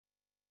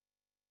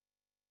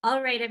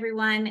All right,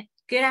 everyone.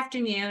 Good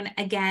afternoon.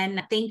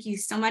 Again, thank you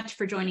so much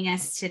for joining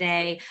us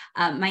today.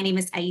 My name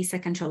is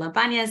Aisa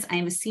Canchola-Bañez. I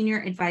am a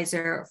senior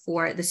advisor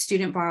for the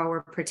Student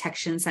Borrower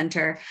Protection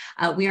Center.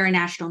 We are a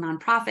national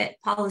nonprofit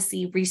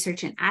policy,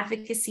 research, and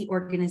advocacy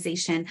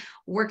organization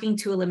working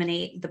to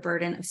eliminate the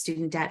burden of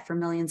student debt for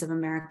millions of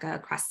America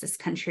across this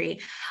country.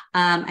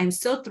 I'm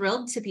so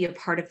thrilled to be a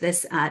part of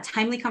this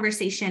timely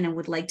conversation and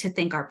would like to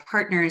thank our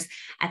partners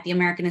at the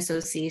American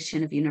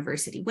Association of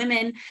University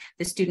Women,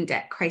 the Student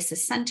Debt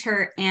Crisis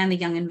Center, and the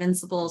Young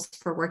Invincibles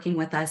for working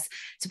with us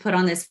to put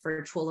on this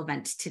virtual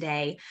event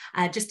today.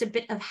 Just a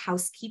bit of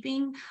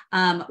housekeeping.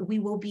 We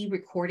will be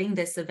recording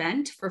this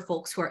event for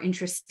folks who are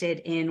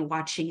interested in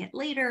watching it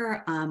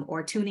later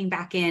or tuning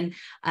back in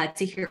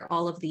to hear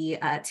all of the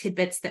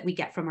tidbits that we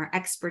get from our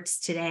experts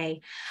today.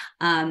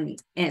 And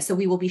so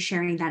we will be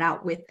sharing that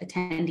out with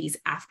attendees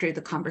after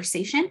the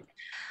conversation.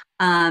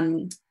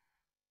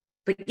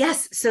 But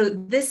yes, so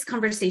this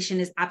conversation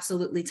is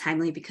absolutely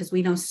timely because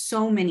we know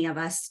so many of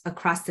us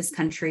across this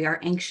country are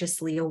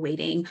anxiously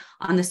awaiting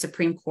on the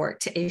Supreme Court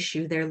to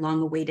issue their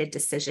long-awaited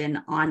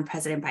decision on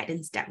President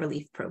Biden's debt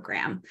relief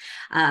program,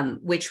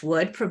 which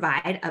would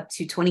provide up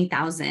to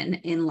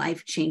 $20,000 in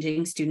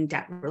life-changing student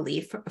debt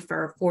relief for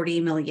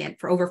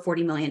over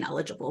 40 million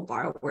eligible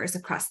borrowers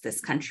across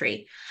this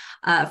country.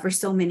 For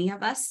so many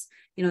of us,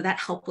 that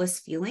helpless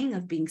feeling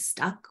of being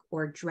stuck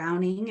or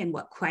drowning in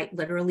what quite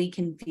literally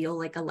can feel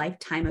like a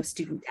lifetime of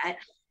student debt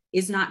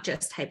is not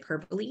just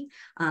hyperbole.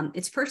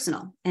 It's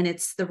personal, and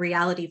it's the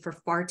reality for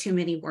far too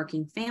many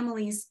working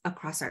families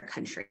across our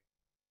country.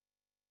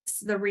 It's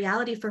the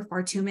reality for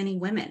far too many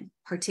women,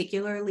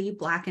 particularly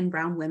Black and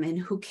Brown women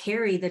who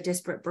carry the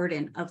disparate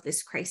burden of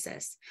this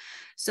crisis.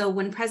 So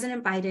when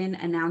President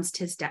Biden announced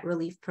his debt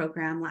relief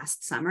program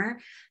last summer,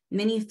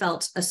 many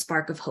felt a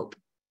spark of hope,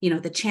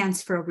 the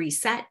chance for a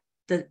reset,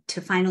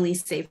 to finally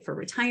save for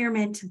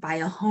retirement, buy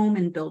a home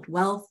and build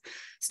wealth,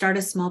 start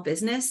a small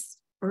business,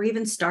 or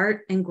even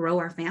start and grow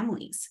our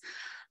families.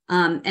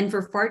 And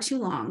for far too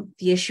long,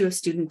 the issue of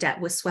student debt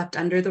was swept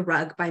under the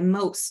rug by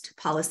most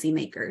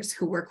policymakers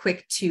who were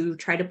quick to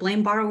try to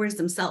blame borrowers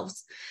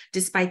themselves,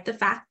 despite the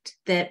fact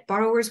that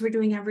borrowers were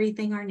doing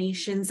everything our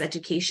nation's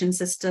education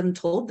system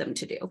told them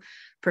to do: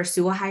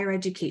 pursue a higher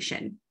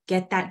education,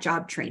 get that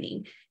job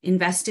training,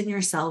 invest in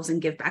yourselves,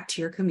 and give back to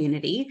your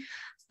community.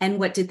 And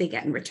what did they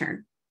get in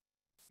return?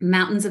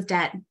 Mountains of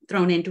debt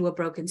thrown into a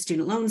broken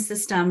student loan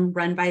system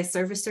run by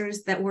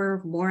servicers that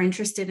were more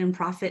interested in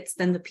profits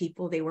than the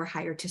people they were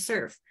hired to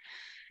serve.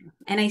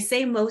 And I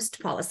say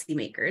most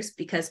policymakers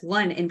because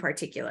one in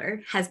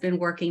particular has been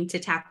working to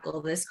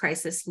tackle this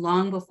crisis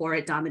long before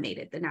it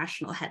dominated the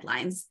national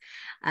headlines.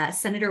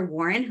 Senator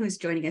Warren, who's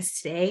joining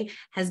us today,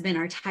 has been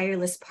our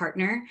tireless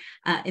partner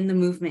in the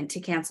movement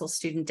to cancel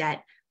student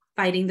debt,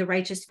 fighting the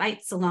righteous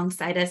fights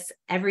alongside us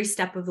every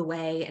step of the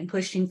way and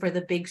pushing for the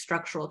big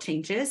structural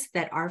changes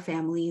that our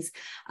families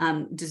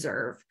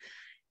deserve.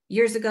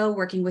 Years ago,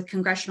 working with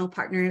congressional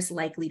partners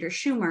like Leader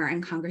Schumer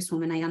and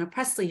Congresswoman Ayanna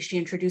Pressley, she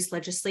introduced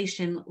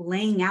legislation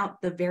laying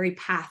out the very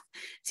path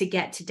to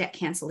get to debt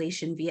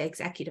cancellation via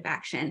executive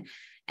action.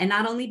 And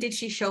not only did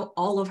she show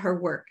all of her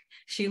work,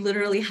 she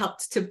literally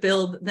helped to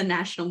build the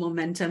national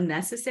momentum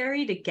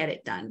necessary to get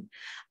it done.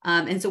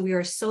 And so we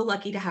are so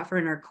lucky to have her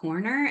in our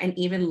corner, and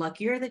even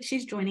luckier that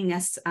she's joining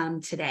us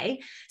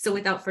today. So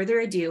without further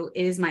ado,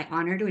 it is my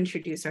honor to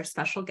introduce our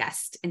special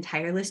guest and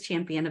tireless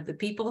champion of the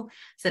people,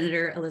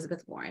 Senator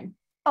Elizabeth Warren.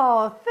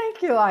 Oh,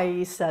 thank you,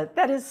 Aisa.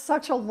 That is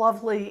such a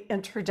lovely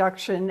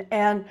introduction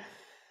and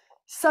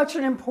such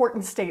an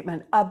important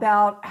statement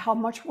about how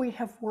much we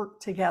have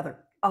worked together.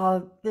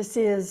 This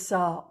is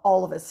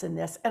all of us in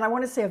this. And I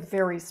want to say a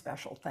very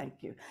special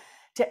thank you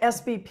to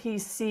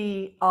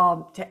SBPC,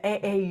 to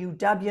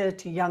AAUW,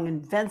 to Young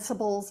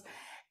Invincibles,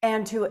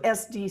 and to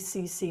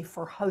SDCC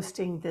for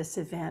hosting this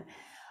event.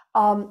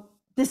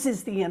 This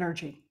is the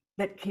energy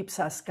that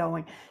keeps us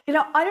going.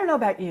 I don't know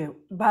about you,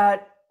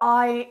 but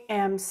I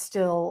am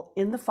still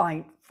in the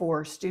fight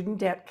for student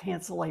debt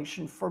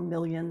cancellation for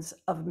millions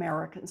of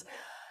Americans.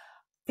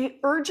 The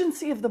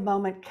urgency of the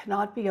moment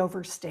cannot be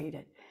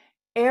overstated.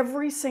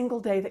 Every single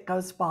day that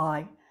goes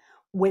by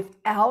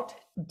without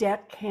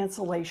debt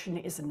cancellation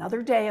is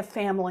another day a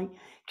family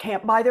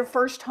can't buy their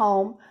first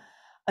home,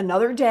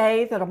 another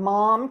day that a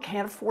mom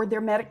can't afford their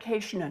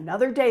medication,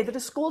 another day that a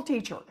school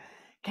teacher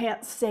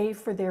can't save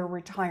for their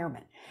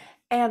retirement.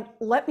 And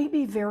let me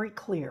be very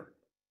clear.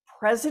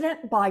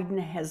 President Biden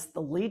has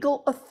the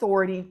legal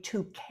authority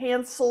to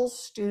cancel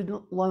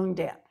student loan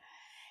debt.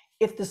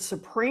 If the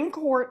Supreme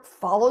Court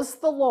follows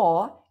the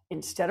law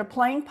instead of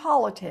playing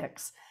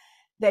politics,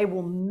 they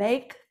will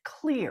make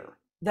clear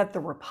that the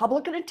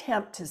Republican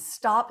attempt to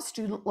stop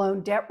student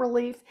loan debt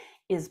relief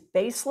is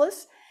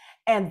baseless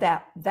and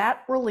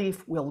that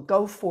relief will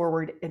go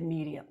forward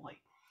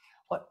immediately.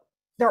 Look,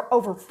 there are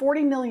over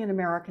 40 million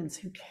Americans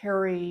who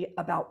carry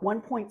about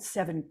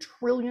 $1.7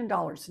 trillion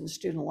in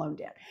student loan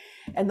debt.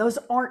 And those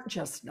aren't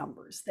just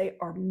numbers. They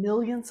are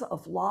millions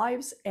of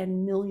lives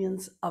and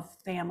millions of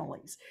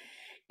families.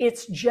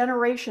 It's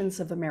generations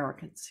of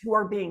Americans who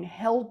are being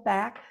held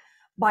back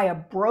by a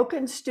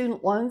broken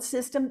student loan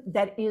system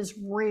that is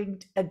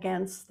rigged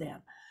against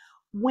them.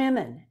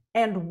 Women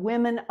and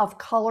women of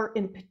color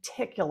in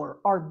particular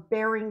are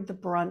bearing the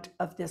brunt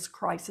of this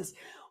crisis.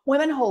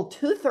 Women hold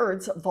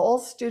 2/3 of all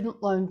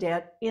student loan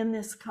debt in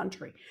this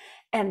country,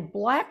 and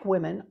Black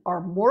women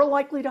are more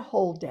likely to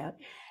hold debt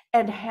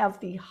and have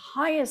the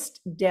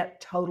highest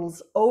debt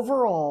totals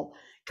overall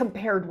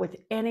compared with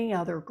any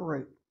other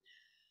group.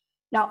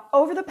 Now,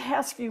 over the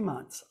past few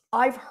months,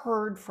 I've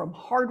heard from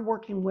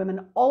hardworking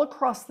women all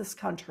across this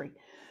country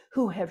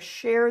who have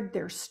shared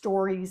their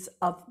stories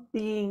of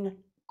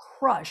being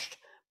crushed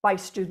by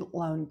student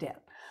loan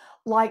debt,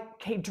 like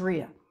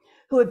Kadria,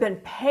 who had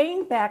been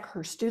paying back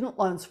her student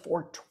loans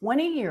for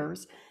 20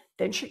 years.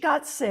 Then she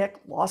got sick,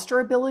 lost her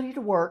ability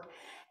to work,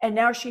 and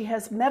now she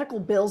has medical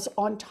bills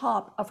on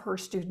top of her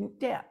student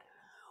debt.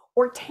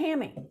 Or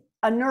Tammy,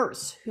 a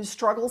nurse who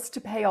struggles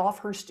to pay off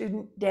her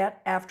student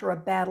debt after a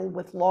battle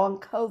with long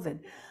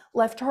COVID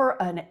left her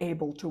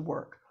unable to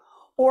work.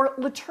 Or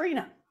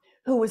Latrina,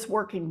 who is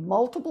working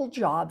multiple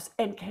jobs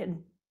and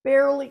can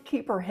barely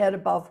keep her head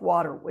above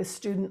water with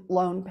student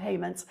loan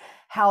payments,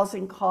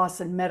 housing costs,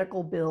 and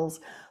medical bills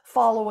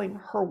following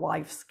her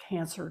wife's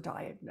cancer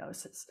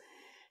diagnosis.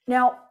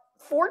 Now,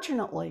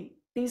 fortunately,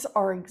 these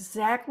are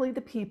exactly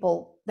the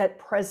people that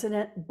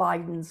President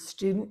Biden's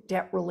student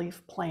debt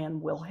relief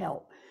plan will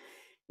help.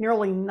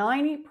 Nearly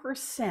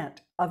 90%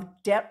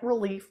 of debt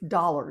relief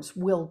dollars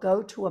will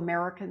go to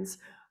Americans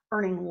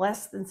earning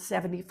less than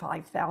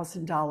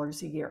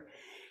 $75,000 a year.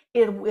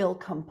 It will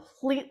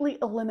completely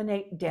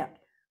eliminate debt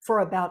for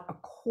about a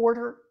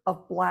quarter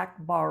of Black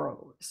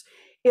borrowers.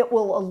 It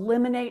will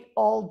eliminate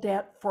all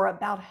debt for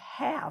about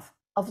half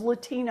of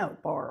Latino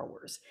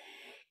borrowers.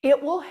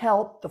 It will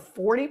help the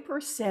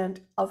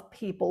 40% of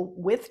people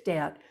with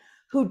debt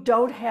who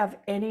don't have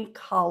any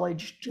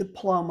college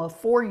diploma,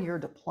 4-year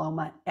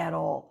diploma at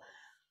all.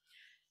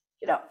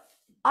 You know,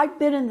 I've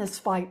been in this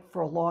fight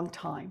for a long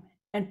time,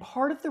 and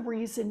part of the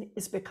reason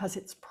is because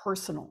it's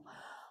personal.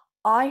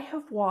 I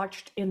have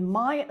watched in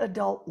my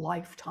adult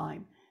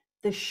lifetime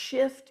the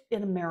shift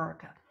in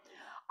America.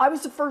 I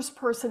was the first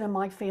person in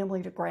my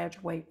family to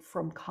graduate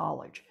from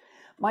college.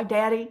 My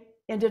daddy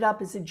ended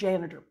up as a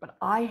janitor, but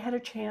I had a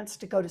chance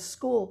to go to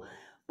school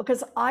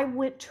because I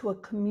went to a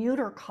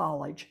commuter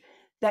college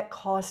that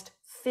cost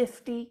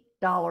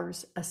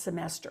 $50 a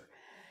semester.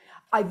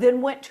 I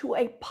then went to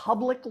a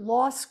public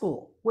law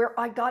school where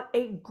I got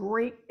a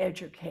great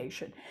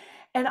education.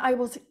 And I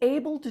was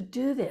able to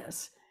do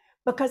this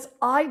because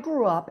I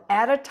grew up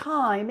at a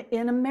time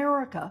in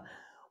America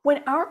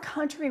when our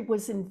country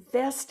was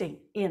investing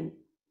in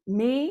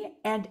me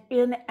and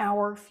in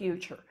our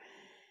future.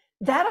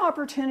 That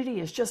opportunity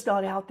is just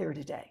not out there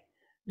today.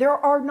 There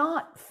are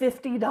not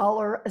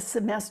 $50 a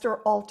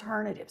semester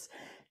alternatives.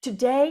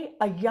 Today,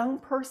 a young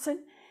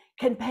person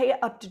can pay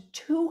up to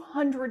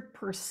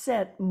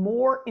 200%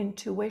 more in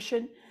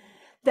tuition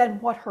than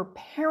what her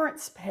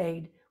parents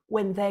paid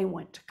when they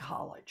went to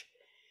college.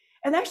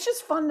 And that's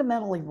just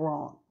fundamentally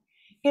wrong.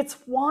 It's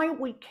why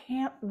we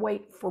can't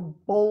wait for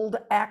bold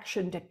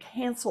action to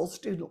cancel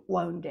student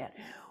loan debt.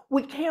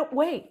 We can't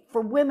wait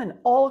for women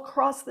all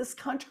across this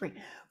country,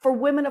 for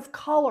women of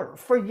color,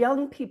 for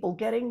young people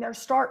getting their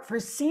start, for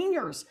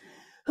seniors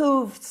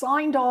who've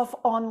signed off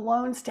on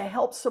loans to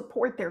help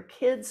support their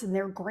kids and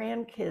their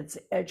grandkids'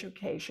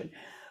 education,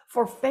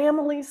 for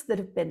families that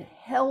have been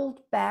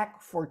held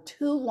back for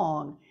too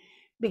long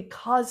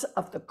because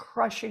of the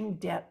crushing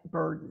debt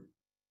burden.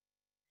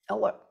 Now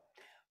look,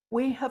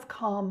 we have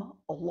come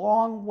a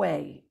long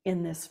way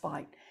in this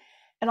fight,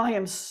 and I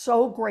am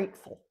so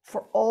grateful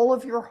for all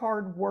of your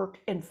hard work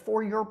and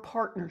for your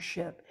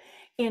partnership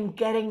in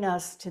getting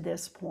us to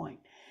this point.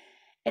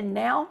 And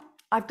now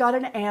I've got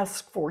an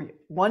ask for you.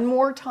 One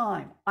more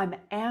time, I'm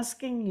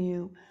asking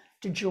you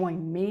to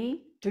join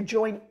me, to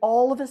join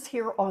all of us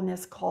here on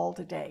this call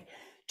today,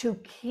 to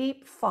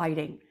keep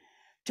fighting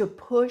to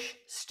push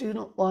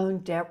student loan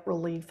debt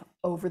relief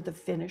over the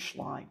finish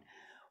line.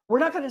 We're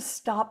not going to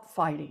stop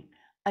fighting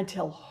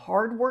until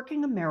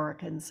hardworking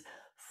Americans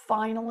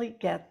finally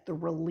get the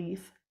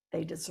relief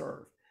they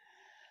deserve.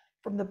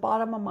 From the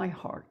bottom of my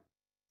heart,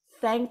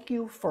 thank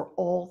you for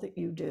all that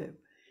you do.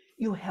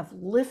 You have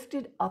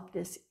lifted up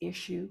this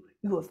issue.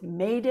 You have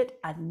made it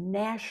a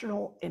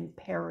national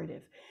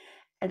imperative.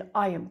 And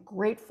I am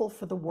grateful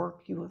for the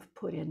work you have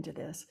put into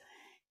this.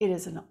 It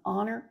is an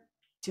honor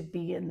to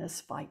be in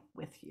this fight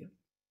with you.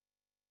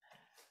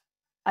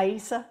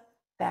 Aisa,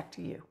 back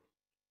to you.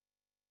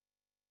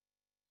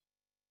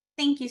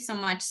 Thank you so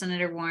much,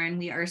 Senator Warren.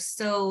 We are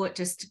so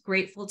just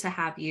grateful to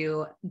have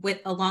you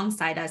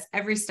alongside us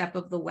every step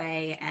of the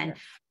way and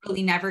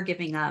really never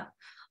giving up.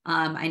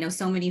 I know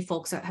so many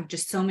folks have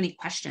just so many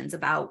questions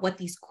about what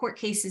these court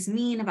cases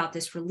mean, about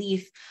this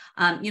relief.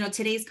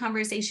 Today's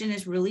conversation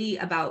is really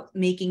about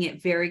making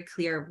it very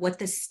clear what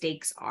the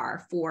stakes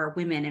are for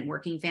women and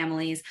working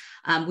families.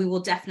 We will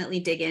definitely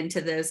dig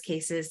into those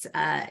cases,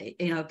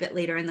 a bit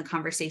later in the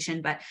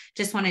conversation, but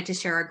just wanted to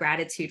share our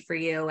gratitude for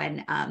you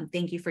and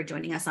thank you for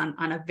joining us on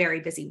a very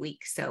busy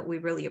week. So we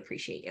really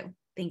appreciate you.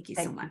 Thank you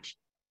so much.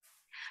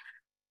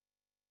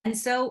 And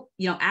so,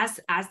 as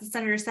the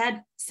senator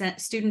said,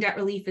 student debt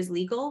relief is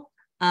legal,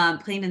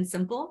 plain and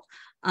simple.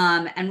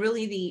 And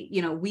really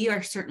we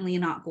are certainly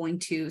not going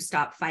to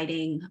stop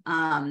fighting,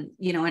 and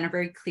are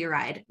very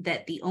clear-eyed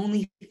that the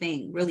only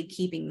thing really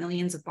keeping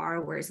millions of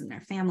borrowers and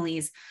their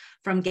families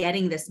from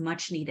getting this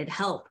much needed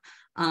help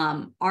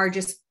are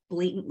just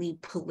blatantly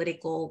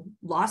political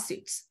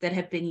lawsuits that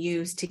have been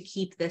used to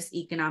keep this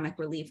economic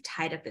relief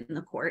tied up in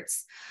the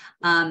courts.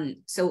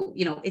 So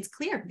it's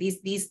clear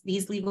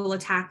these legal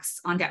attacks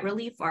on debt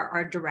relief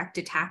are direct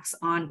attacks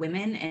on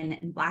women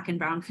and Black and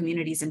Brown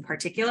communities in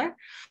particular,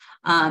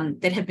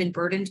 that have been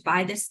burdened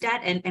by this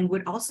debt and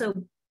would also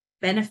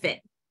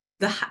benefit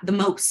the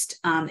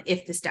most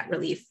if this debt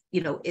relief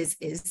is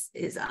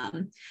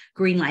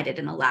green lighted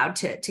and allowed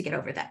to get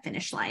over that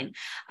finish line.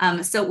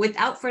 So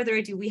without further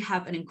ado, we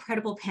have an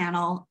incredible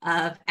panel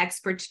of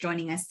experts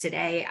joining us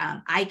today.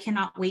 I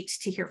cannot wait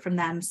to hear from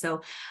them.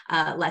 So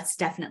let's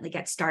definitely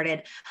get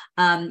started.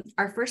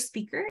 Our first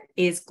speaker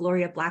is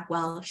Gloria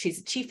Blackwell. She's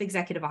the Chief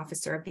Executive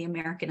Officer of the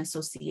American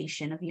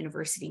Association of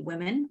University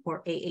Women,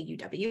 or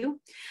AAUW.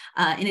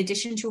 In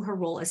addition to her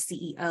role as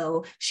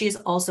CEO, she is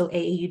also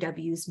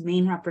AAUW's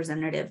main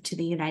representative to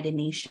the United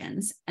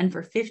Nations. And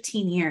for 15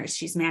 years,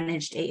 she's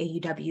managed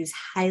AAUW's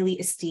highly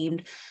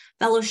esteemed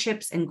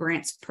fellowships and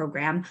grants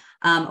program,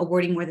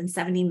 awarding more than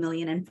 $70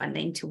 million in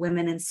funding to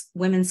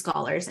women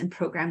scholars and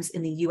programs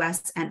in the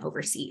US and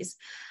overseas.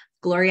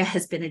 Gloria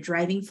has been a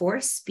driving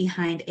force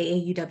behind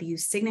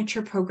AAUW's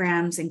signature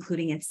programs,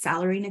 including its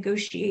salary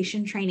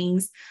negotiation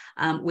trainings,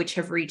 which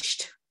have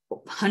reached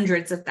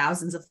hundreds of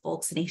thousands of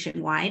folks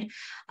nationwide,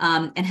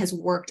 and has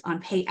worked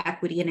on pay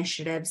equity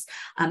initiatives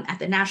at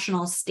the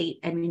national, state,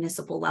 and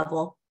municipal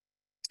level.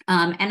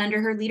 And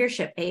under her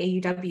leadership,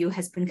 AAUW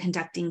has been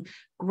conducting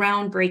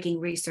groundbreaking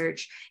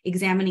research,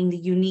 examining the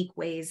unique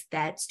ways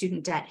that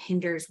student debt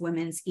hinders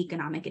women's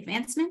economic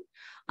advancement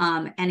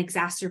and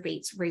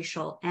exacerbates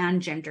racial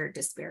and gender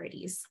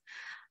disparities.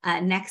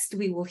 Next,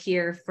 we will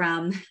hear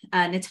from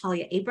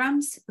Natalia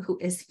Abrams, who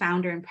is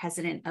founder and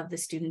president of the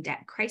Student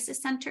Debt Crisis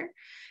Center.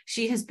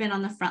 She has been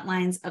on the front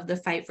lines of the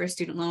fight for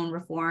student loan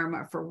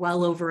reform for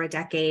well over a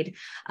decade,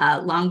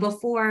 long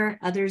before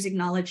others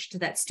acknowledged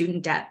that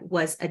student debt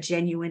was a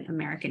genuine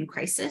American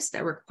crisis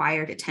that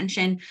required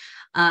attention.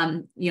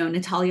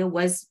 Natalia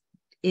was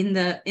in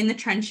the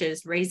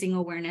trenches, raising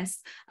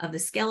awareness of the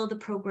scale of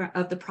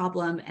the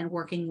problem and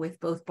working with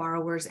both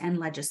borrowers and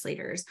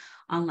legislators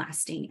on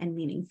lasting and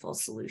meaningful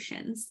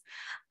solutions.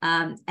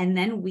 And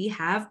then we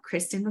have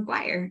Kristen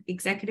McGuire,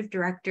 Executive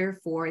Director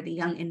for the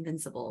Young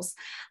Invincibles,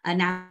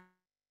 now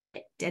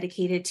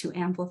dedicated to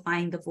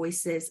amplifying the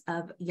voices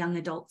of young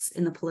adults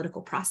in the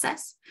political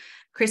process.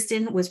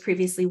 Kristen was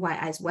previously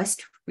YI's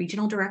West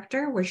Regional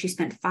Director, where she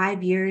spent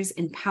 5 years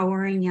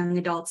empowering young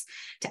adults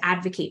to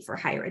advocate for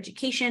higher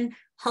education,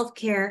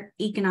 healthcare,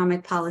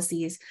 economic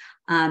policies,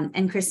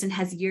 and Kristen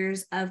has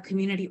years of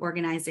community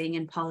organizing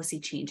and policy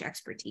change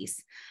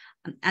expertise.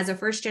 As a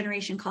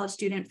first-generation college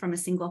student from a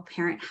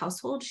single-parent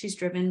household, she's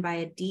driven by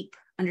a deep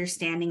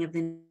understanding of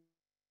the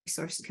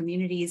resource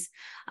communities,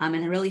 and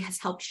it really has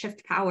helped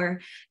shift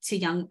power to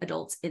young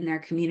adults in their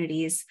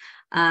communities.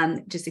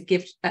 Just to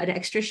give an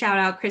extra shout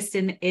out,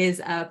 Kristen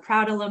is a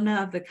proud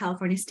alumna of the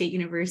California State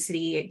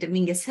University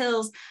Dominguez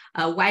Hills,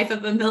 a wife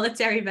of a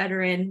military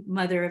veteran,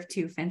 mother of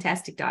 2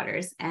 fantastic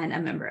daughters, and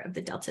a member of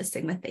the Delta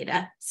Sigma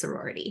Theta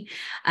sorority.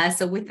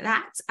 So with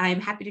that,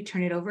 I'm happy to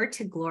turn it over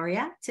to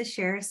Gloria to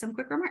share some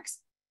quick remarks.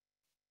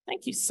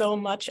 Thank you so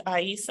much,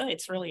 Aisa.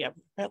 It's really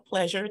a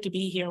pleasure to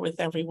be here with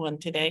everyone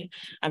today.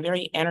 I'm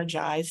very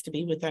energized to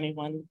be with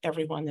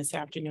everyone this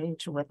afternoon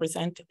to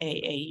represent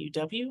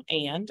AAUW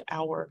and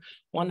our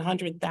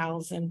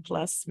 100,000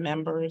 plus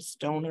members,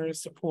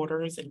 donors,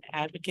 supporters, and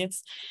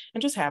advocates.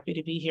 And just happy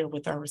to be here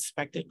with our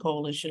respected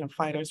coalition of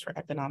fighters for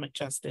economic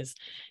justice.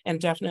 And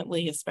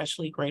definitely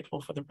especially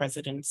grateful for the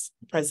presence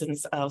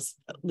of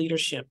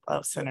leadership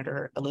of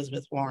Senator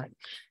Elizabeth Warren.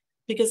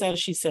 Because as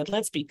she said,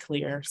 let's be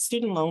clear,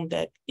 student loan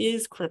debt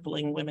is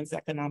crippling women's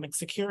economic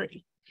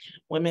security.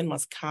 Women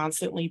must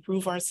constantly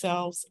prove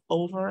ourselves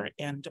over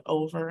and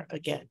over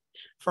again.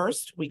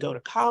 First, we go to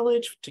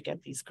college to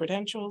get these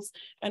credentials,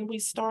 and we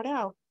start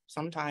out,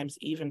 sometimes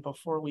even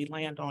before we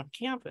land on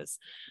campus,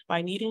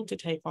 by needing to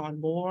take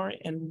on more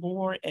and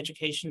more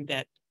education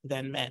debt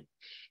than men.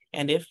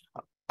 And if,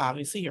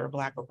 obviously, you're a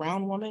Black or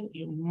brown woman,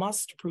 you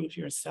must prove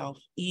yourself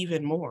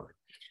even more.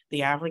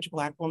 The average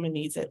Black woman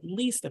needs at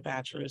least a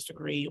bachelor's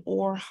degree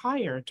or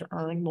higher to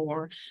earn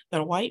more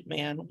than a white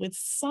man with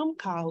some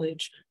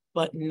college,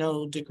 but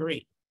no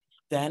degree.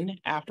 Then,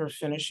 after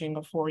finishing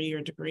a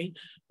 4-year degree,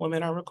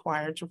 women are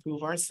required to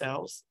prove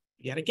ourselves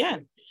yet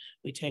again.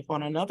 We take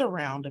on another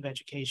round of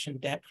education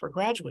debt for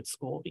graduate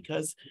school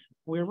because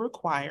we're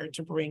required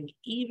to bring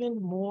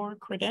even more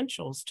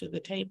credentials to the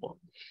table.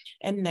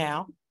 And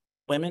now,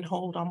 women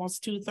hold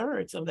almost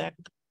 2/3 of that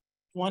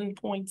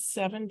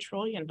 $1.7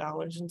 trillion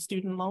in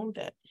student loan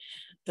debt.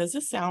 Does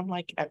this sound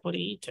like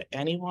equity to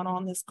anyone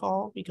on this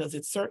call? Because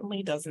it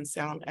certainly doesn't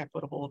sound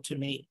equitable to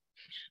me.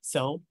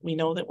 So we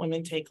know that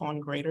women take on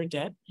greater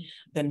debt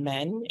than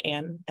men.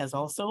 And as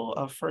also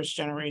a first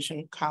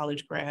generation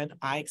college grad,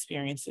 I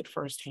experienced it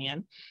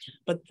firsthand.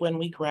 But when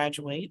we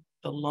graduate,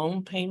 the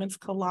loan payments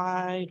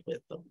collide with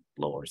the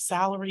lower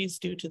salaries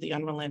due to the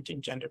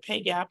unrelenting gender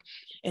pay gap.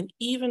 And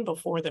even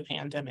before the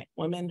pandemic,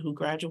 women who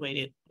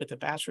graduated with a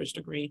bachelor's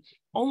degree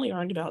only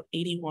earned about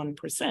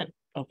 81%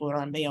 of what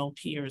our male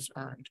peers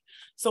earned.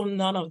 So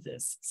none of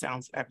this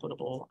sounds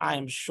equitable, I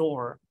am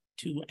sure,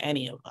 to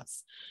any of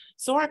us.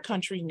 So our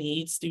country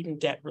needs student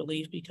debt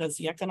relief because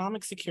the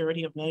economic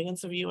security of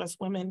millions of US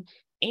women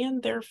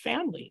and their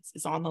families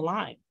is on the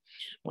line.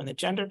 When the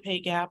gender pay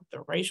gap,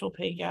 the racial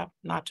pay gap,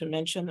 not to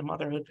mention the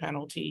motherhood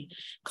penalty,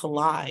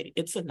 collide,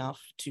 it's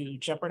enough to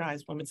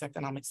jeopardize women's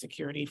economic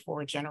security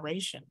for a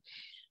generation.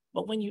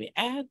 But when you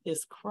add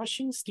this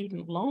crushing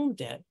student loan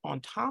debt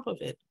on top of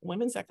it,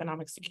 women's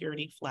economic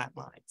security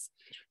flatlines.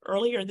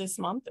 Earlier this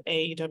month,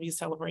 AAUW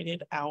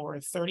celebrated our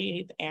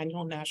 38th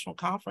annual national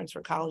conference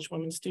for college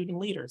women student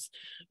leaders,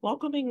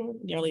 welcoming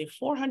nearly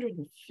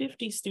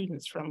 450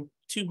 students from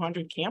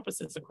 200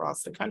 campuses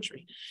across the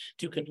country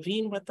to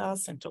convene with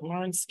us and to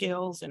learn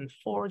skills and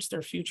forge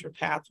their future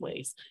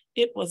pathways.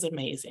 It was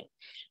amazing.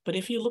 But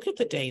if you look at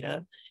the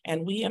data,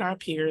 and we and our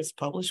peers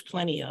published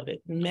plenty of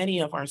it, many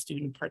of our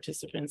student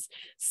participants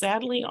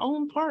sadly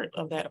own part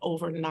of that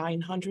over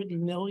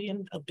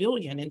 $900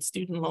 billion in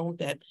student loan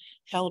debt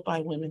held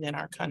by women in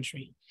our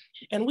country.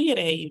 And we at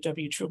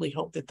AAUW truly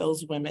hope that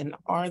those women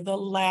are the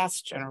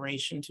last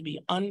generation to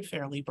be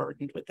unfairly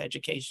burdened with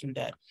education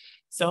debt.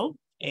 So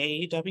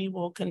AAUW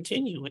will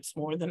continue its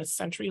more than a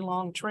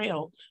century-long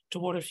trail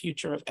toward a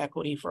future of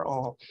equity for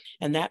all.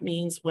 And that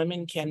means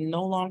women can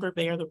no longer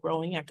bear the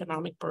growing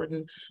economic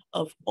burden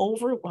of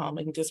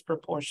overwhelming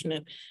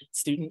disproportionate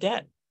student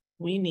debt.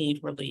 We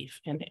need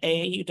relief, and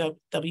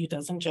AAUW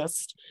doesn't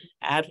just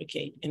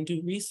advocate and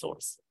do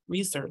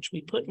research.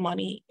 We put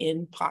money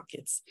in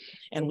pockets,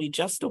 and we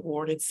just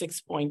awarded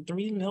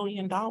 $6.3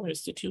 million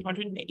to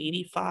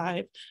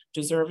 285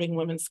 deserving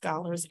women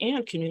scholars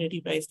and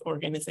community-based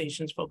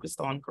organizations focused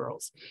on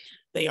girls.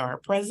 They are our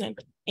present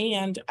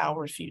and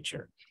our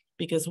future,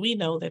 because we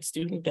know that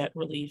student debt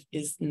relief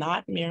is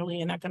not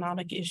merely an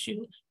economic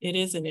issue, it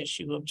is an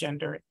issue of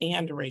gender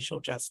and racial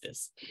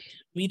justice.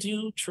 We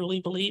do truly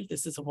believe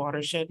this is a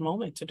watershed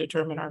moment to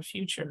determine our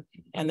future,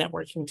 and that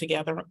working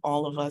together,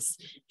 all of us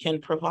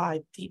can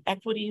provide the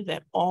equity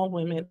that all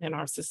women in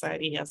our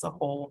society as a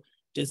whole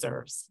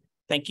deserves.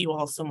 Thank you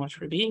all so much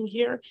for being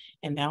here,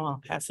 and now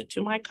I'll pass it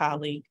to my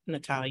colleague,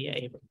 Natalia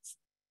Abrams.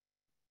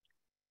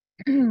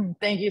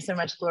 Thank you so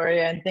much,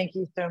 Gloria, and thank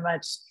you so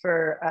much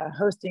for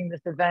hosting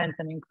this event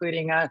and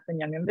including us and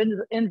Young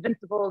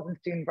Invincibles and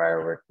Student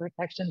Borrower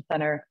Protection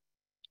Center.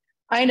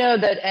 I know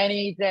that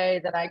any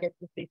day that I get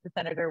to speak to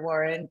Senator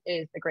Warren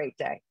is a great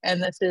day,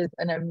 and this is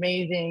an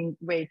amazing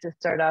way to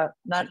start out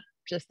not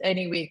just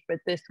any week, but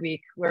this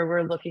week, where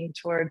we're looking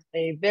towards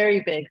a very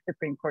big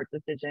Supreme Court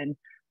decision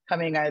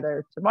coming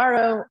either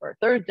tomorrow or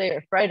Thursday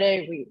or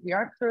Friday. We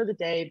aren't sure of the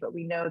day, but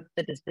we know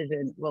the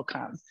decision will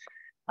come.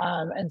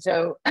 And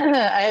so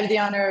I have the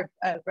honor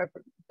of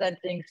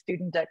representing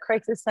Student Debt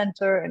Crisis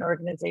Center, an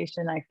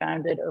organization I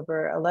founded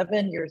over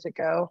 11 years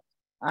ago.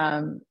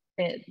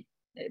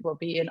 It will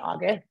be in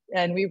August,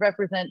 and we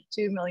represent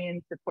 2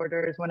 million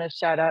supporters. Want to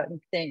shout out and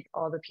thank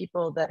all the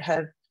people that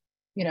have,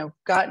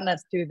 gotten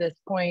us to this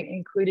point,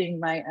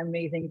 including my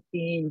amazing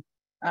team,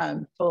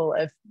 full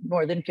of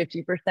more than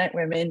 50%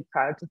 women,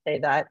 proud to say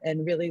that,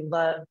 and really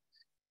love,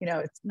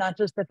 it's not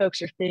just the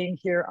folks you're seeing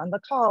here on the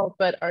call,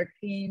 but our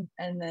team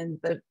and then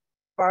the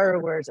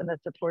borrowers and the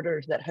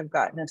supporters that have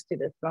gotten us to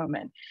this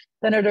moment.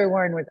 Senator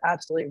Warren was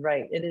absolutely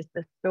right. It is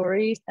the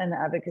stories and the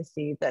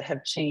advocacy that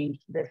have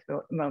changed this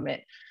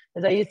moment.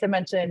 As I used to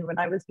mention, when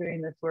I was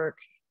doing this work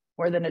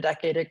more than a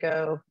decade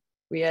ago,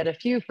 we had a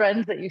few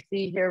friends that you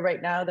see here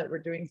right now that were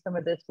doing some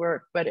of this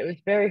work, but it was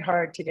very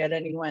hard to get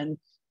anyone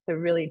to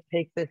really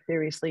take this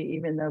seriously,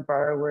 even though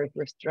borrowers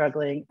were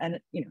struggling, and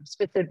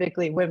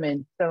specifically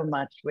women, so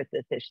much with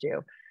this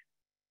issue.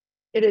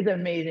 It is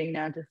amazing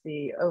now to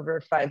see over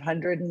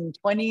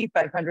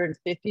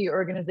 550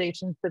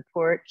 organizations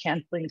support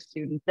canceling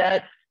student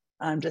debt,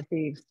 to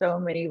see so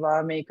many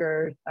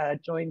lawmakers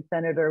join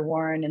Senator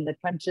Warren in the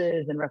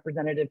trenches and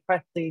Representative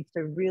Presley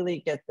to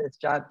really get this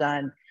job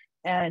done.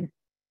 And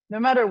no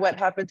matter what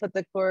happens at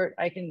the court,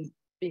 I think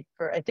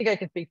I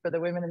can speak for the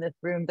women in this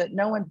room that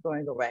no one's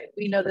going away.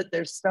 We know that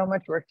there's so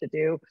much work to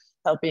do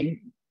helping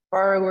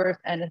borrowers,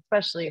 and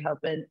especially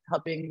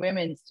helping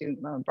women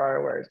student loan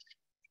borrowers.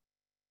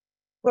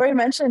 Lori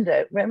mentioned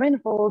it,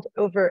 women hold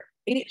over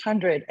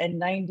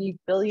 $890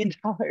 billion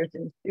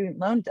in student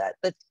loan debt.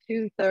 That's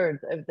 2/3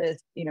 of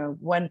this,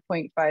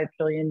 $1.5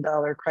 billion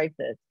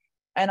crisis.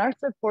 And our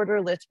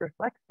supporter list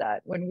reflects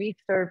that. When we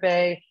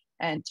survey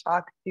and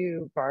talk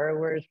to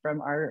borrowers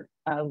from our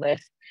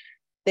list,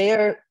 they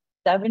are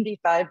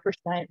 75%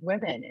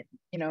 women.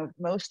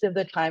 Most of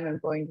the time I'm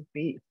going to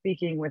be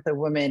speaking with a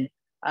woman,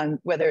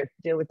 whether it's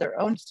to deal with their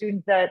own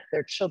student debt,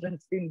 their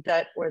children's student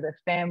debt, or the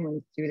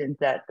family student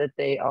debt that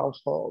they all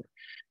hold.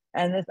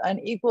 And this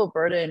unequal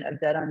burden of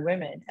debt on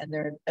women and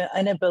their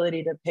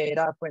inability to pay it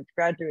off once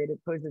graduated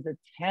poses a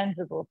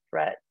tangible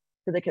threat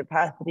to the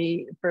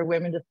capacity for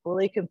women to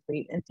fully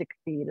complete and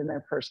succeed in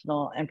their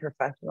personal and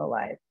professional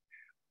lives.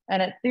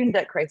 And at Student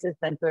Debt Crisis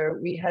Center,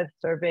 we have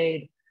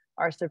surveyed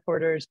our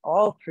supporters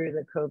all through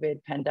the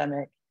COVID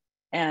pandemic.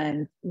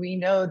 And we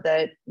know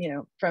that,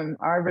 from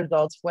our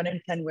results, 1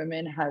 in 10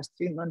 women have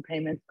student loan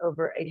payments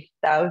over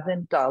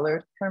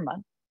 $1,000 per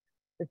month.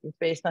 This is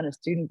based on a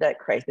Student Debt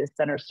Crisis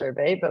Center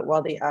survey, but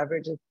while the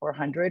average is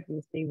 400,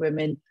 we see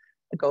women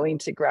going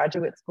to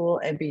graduate school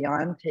and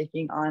beyond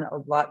taking on a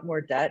lot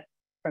more debt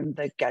from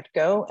the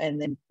get-go,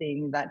 and then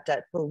seeing that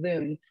debt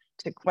balloon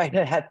to quite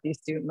a hefty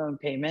student loan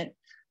payment.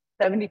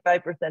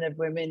 75% of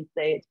women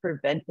say it's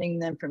preventing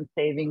them from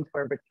saving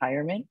for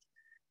retirement.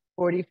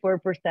 44%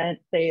 say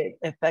it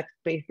affects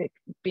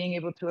being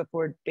able to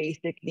afford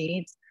basic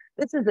needs.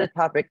 This is a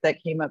topic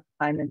that came up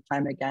time and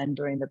time again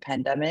during the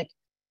pandemic,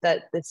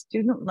 that the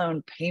student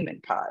loan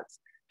payment pause.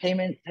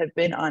 Payments have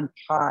been on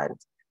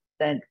pause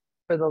since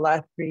for the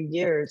last 3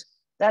 years.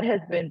 That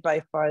has been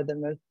by far the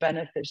most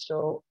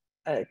beneficial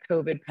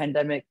COVID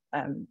pandemic,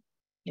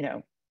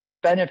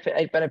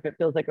 benefit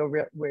feels like a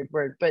real weird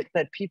word, but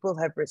that people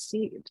have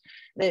received.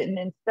 And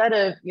instead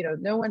of,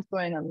 no one's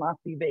going on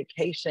lofty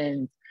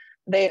vacations,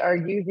 they are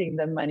using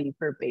the money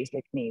for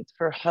basic needs,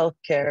 for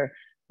healthcare,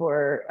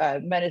 for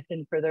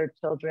medicine for their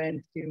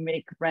children, to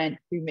make rent,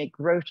 to make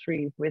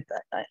groceries with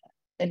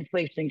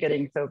inflation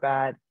getting so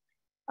bad.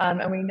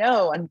 And we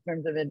know in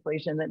terms of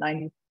inflation that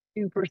 92%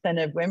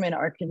 of women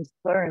are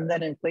concerned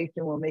that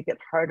inflation will make it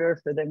harder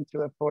for them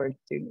to afford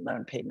student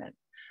loan payments.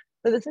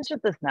 So this is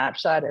just a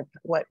snapshot of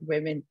what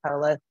women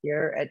tell us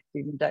here at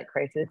Student Debt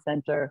Crisis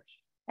Center.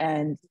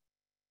 And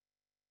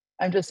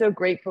I'm just so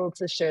grateful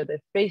to share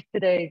this space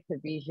today, to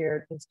be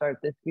here to start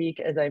this week.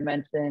 As I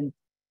mentioned,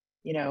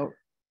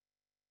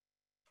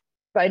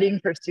 fighting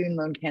for student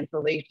loan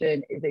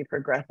cancellation is a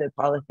progressive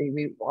policy.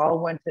 We all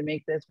want to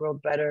make this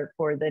world better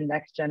for the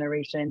next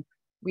generation.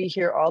 We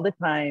hear all the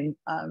time,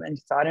 and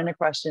saw it in a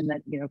question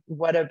that,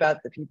 what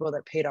about the people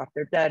that paid off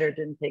their debt or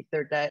didn't take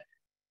their debt?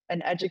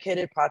 An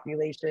educated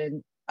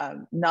population,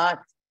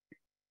 not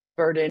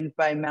burdened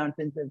by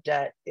mountains of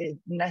debt, is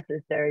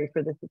necessary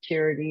for the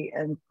security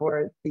and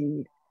for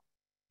the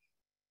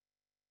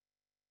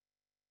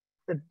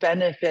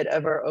benefit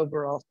of our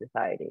overall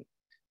society.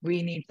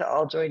 We need to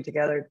all join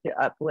together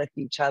to uplift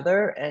each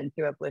other and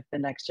to uplift the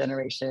next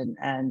generation.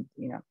 And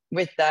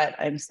with that,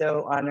 I'm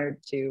so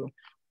honored to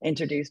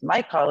introduce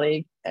my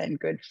colleague and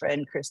good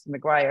friend, Krista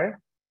McGuire,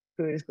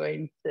 who is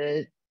going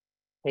to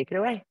take it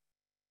away.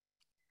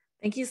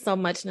 Thank you so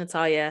much,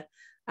 Natalia.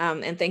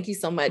 And thank you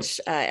so much,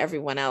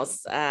 everyone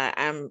else.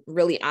 I'm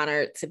really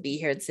honored to be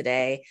here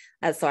today.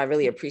 So I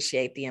really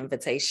appreciate the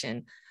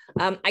invitation.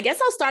 I guess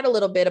I'll start a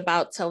little bit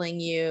about telling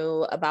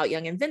you about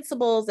Young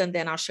Invincibles, and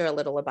then I'll share a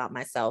little about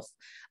myself.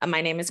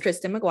 My name is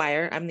Kristen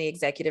McGuire. I'm the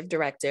executive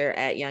director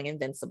at Young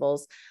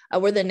Invincibles.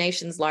 We're the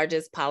nation's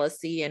largest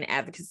policy and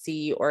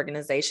advocacy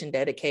organization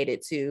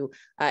dedicated to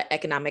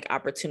economic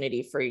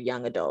opportunity for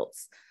young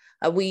adults.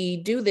 We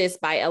do this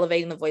by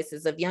elevating the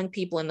voices of young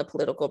people in the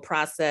political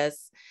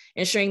process,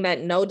 ensuring that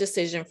no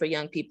decision for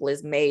young people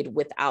is made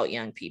without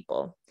young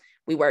people.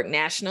 We work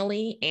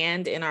nationally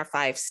and in our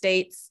 5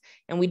 states,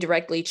 and we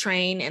directly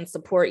train and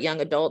support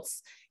young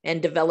adults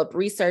and develop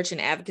research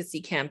and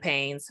advocacy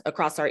campaigns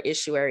across our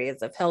issue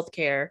areas of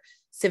healthcare,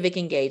 civic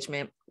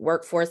engagement,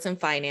 workforce and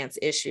finance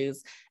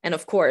issues, and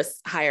of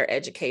course, higher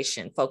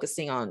education,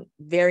 focusing on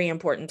very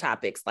important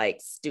topics like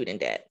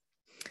student debt.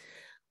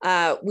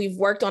 We've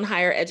worked on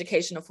higher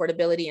education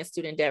affordability and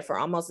student debt for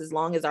almost as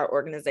long as our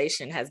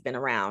organization has been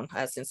around,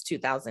 since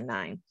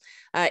 2009.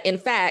 In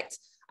fact,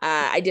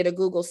 I did a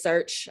Google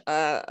search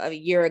a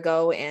year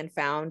ago and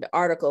found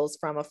articles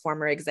from a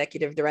former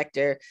executive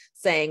director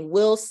saying,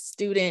 will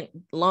student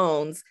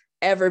loans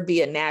ever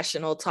be a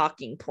national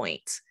talking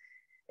point?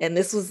 And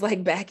this was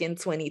like back in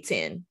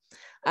 2010.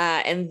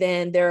 And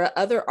then there are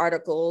other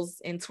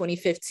articles in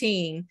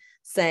 2015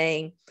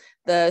 saying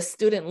the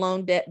student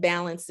loan debt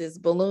balance is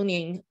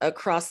ballooning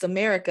across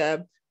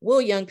America.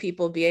 Will young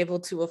people be able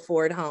to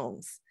afford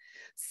homes?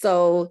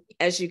 So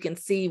as you can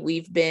see,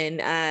 we've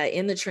been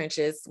in the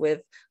trenches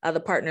with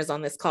the partners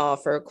on this call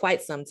for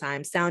quite some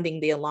time, sounding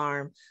the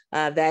alarm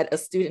that a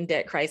student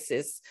debt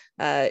crisis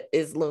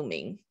is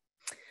looming.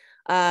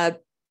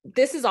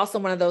 This is also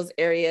one of those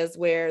areas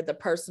where the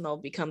personal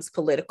becomes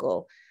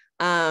political.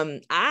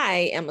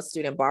 I am a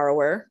student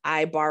borrower.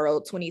 I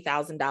borrowed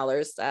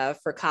 $20,000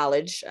 for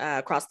college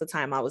across the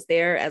time I was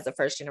there as a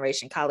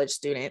first-generation college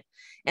student,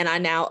 and I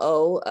now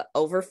owe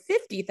over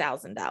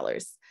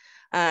 $50,000.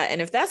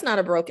 And if that's not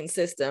a broken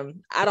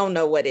system, I don't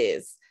know what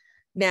is.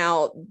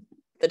 Now,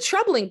 the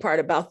troubling part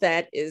about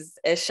that is,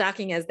 as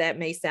shocking as that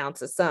may sound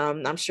to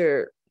some, I'm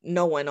sure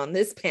no one on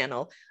this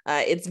panel,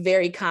 it's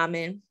very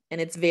common and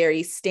it's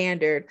very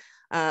standard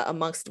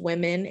amongst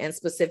women, and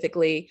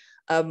specifically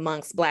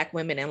amongst Black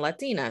women and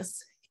Latinas.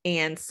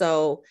 And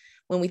so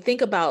when we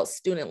think about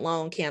student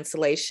loan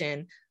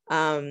cancellation,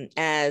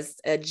 as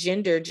a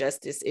gender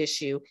justice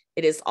issue,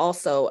 it is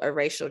also a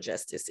racial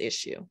justice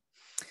issue.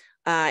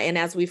 And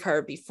as we've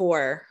heard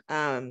before,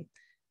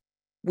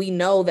 we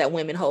know that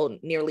women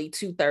hold nearly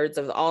 2/3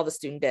 of all the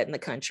student debt in the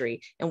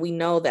country. And we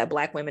know that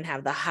Black women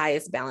have the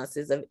highest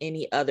balances of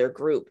any other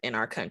group in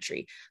our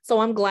country. So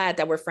I'm glad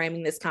that we're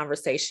framing this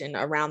conversation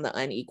around the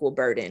unequal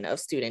burden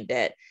of student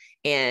debt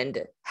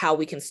and how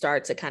we can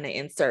start to kind of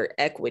insert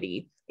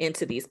equity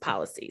into these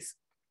policies.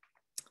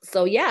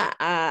 So yeah,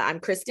 I'm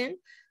Kristen.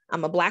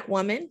 I'm a Black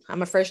woman.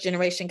 I'm a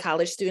first-generation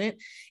college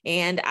student,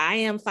 and I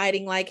am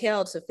fighting like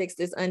hell to fix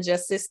this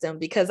unjust system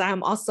because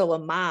I'm also a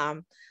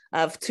mom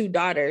of 2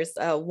 daughters,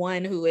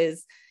 one who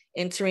is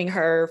entering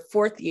her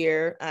 4th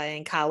year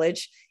in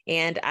college,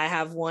 and I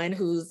have one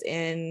who's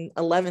in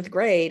 11th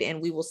grade,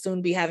 and we will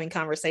soon be having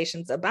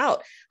conversations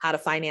about how to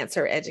finance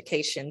her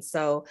education.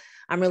 So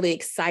I'm really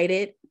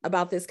excited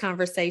about this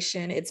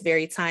conversation. It's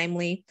very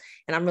timely,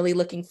 and I'm really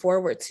looking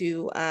forward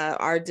to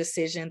our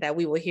decision that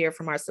we will hear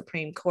from our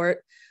Supreme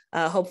Court,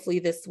 hopefully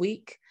this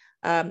week.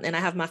 And I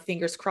have my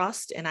fingers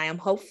crossed, and I am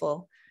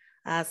hopeful.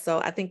 So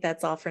I think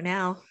that's all for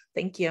now.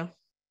 Thank you.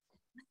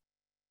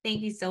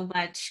 Thank you so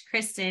much,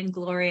 Kristen,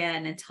 Gloria,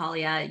 and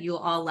Natalia. You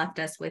all left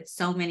us with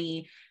so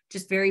many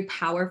just very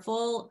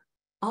powerful,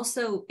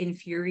 also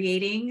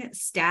infuriating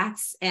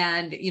stats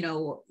and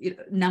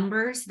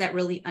numbers that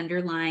really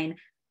underline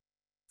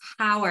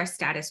how our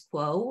status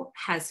quo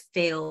has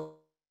failed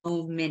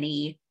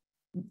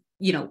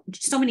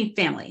so many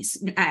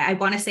families. I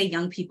want to say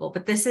young people,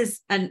 but this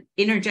is an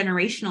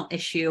intergenerational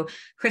issue.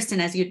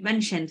 Kristen, as you'd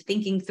mentioned,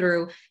 thinking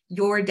through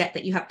your debt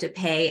that you have to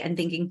pay and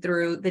thinking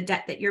through the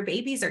debt that your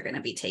babies are going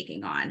to be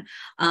taking on.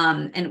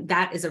 And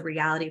that is a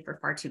reality for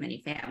far too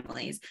many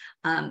families.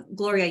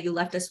 Gloria, you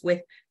left us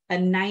with a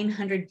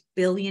 $900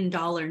 billion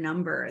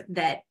number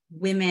that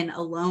women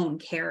alone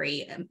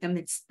carry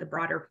amidst the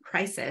broader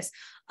crisis.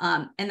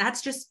 And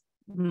that's just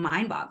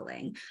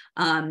mind-boggling.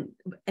 And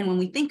when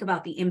we think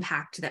about the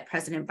impact that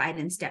President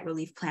Biden's debt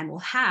relief plan will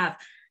have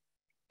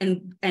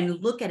and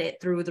look at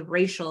it through the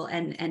racial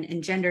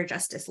and gender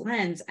justice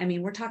lens, I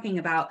mean, we're talking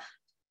about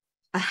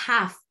a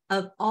half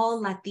of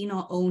all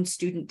Latino-owned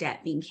student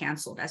debt being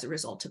canceled as a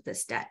result of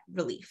this debt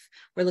relief.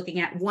 We're looking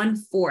at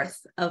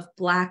 1/4 of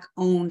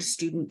Black-owned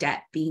student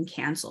debt being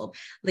canceled.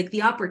 Like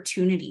the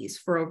opportunities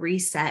for a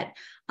reset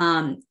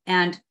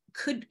and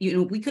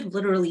we could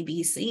literally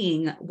be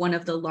seeing one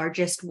of the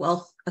largest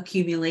wealth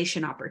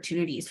accumulation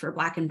opportunities for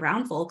Black and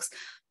Brown folks,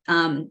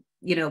 in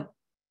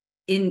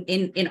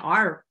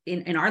our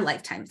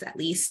lifetimes at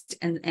least.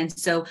 And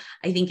so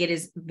I think it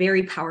is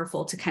very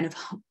powerful to kind of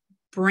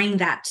bring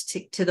that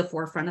to the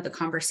forefront of the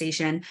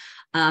conversation.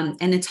 And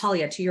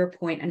Natalia, to your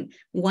point, and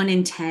 1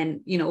 in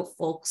 10,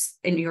 folks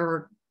in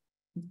your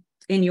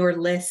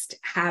list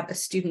have a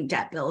student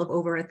debt bill of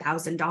over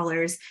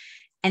 $1,000.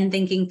 And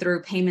thinking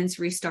through payments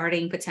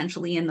restarting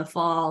potentially in the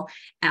fall,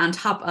 on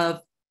top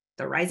of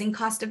the rising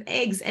cost of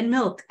eggs and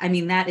milk. I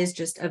mean, that is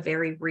just a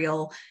very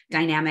real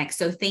dynamic.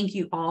 So thank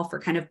you all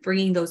for kind of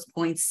bringing those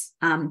points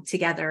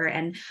together,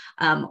 and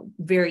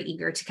very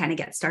eager to kind of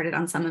get started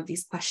on some of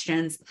these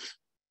questions.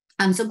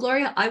 So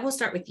Gloria, I will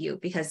start with you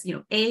because,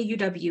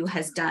 AAUW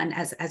has done,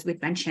 as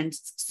we've mentioned,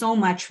 so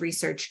much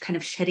research kind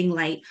of shedding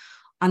light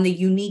on the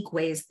unique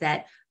ways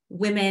that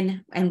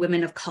women and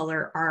women of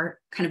color are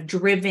kind of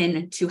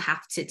driven to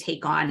have to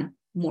take on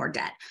more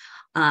debt.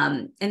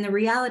 And the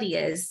reality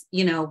is,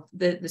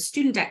 the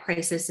student debt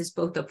crisis is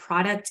both a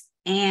product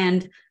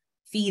and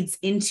feeds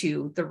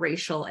into the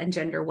racial and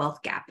gender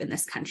wealth gap in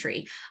this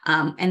country.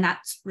 And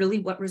that's really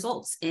what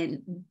results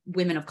in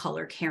women of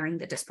color carrying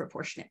the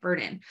disproportionate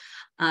burden.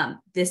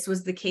 This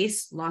was the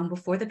case long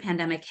before the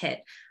pandemic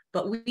hit.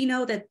 But we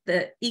know that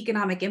the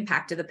economic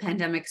impact of the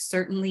pandemic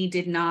certainly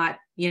did not,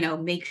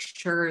 make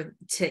sure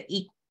to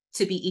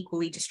be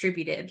equally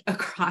distributed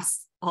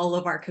across all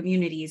of our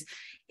communities.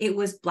 It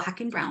was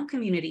Black and Brown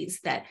communities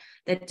that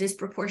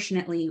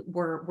disproportionately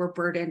were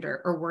burdened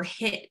or were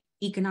hit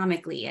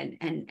economically.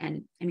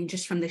 And I mean,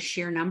 just from the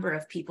sheer number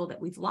of people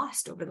that we've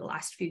lost over the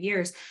last few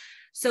years.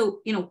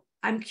 So,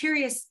 I'm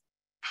curious,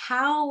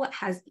 how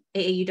has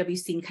AAUW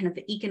seen kind of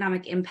the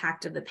economic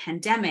impact of the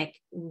pandemic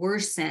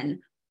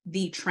worsen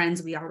the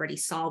trends we already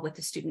saw with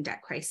the student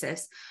debt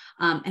crisis?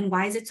 And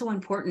why is it so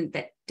important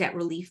that debt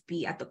relief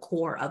be at the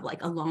core of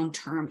like a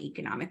long-term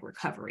economic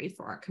recovery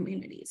for our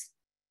communities?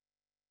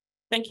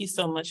 Thank you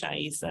so much,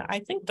 Aisa. I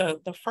think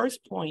the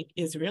first point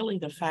is really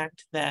the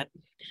fact that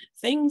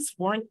things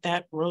weren't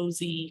that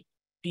rosy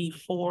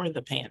before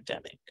the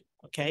pandemic,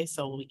 okay?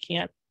 So we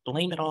can't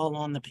blame it all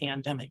on the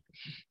pandemic,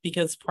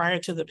 because prior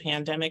to the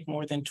pandemic,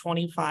 more than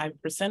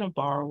 25% of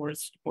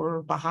borrowers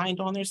were behind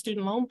on their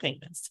student loan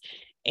payments,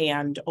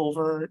 and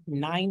over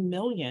 9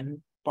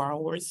 million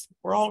borrowers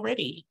were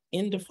already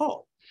in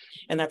default.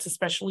 And that's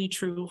especially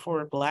true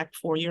for Black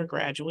four-year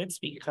graduates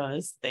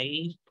because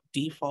they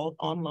default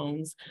on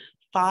loans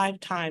 5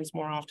 times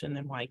more often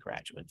than white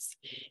graduates.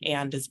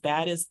 And as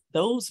bad as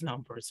those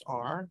numbers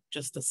are,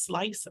 just a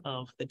slice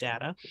of the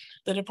data,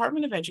 the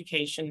Department of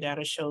Education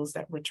data shows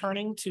that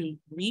returning to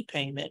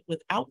repayment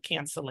without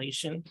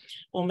cancellation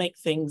will make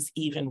things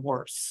even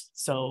worse.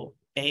 So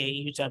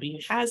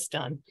AAUW has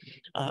done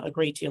a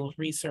great deal of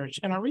research,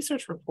 and our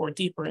research report,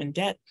 Deeper in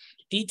Debt,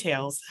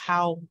 details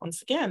how,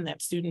 once again,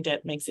 that student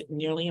debt makes it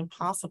nearly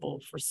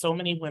impossible for so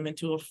many women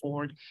to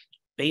afford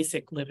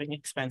basic living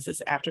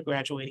expenses after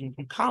graduating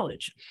from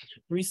college.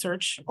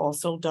 Research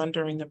also done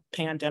during the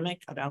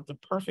pandemic about the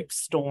perfect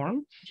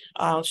storm,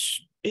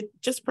 it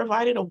just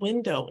provided a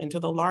window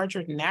into the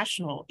larger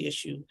national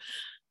issue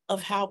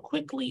of how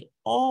quickly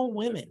all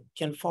women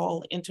can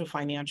fall into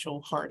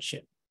financial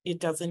hardship. It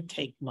doesn't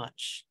take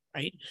much,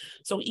 right?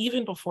 So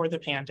even before the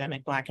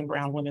pandemic, Black and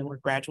brown women were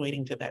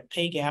graduating to that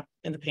pay gap,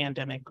 and the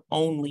pandemic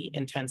only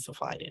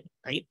intensified it,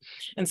 right?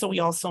 And so we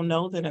also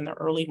know that in the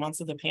early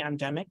months of the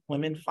pandemic,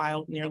 women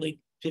filed nearly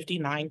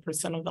 59%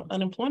 of the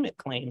unemployment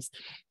claims,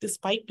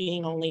 despite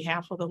being only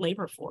half of the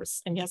labor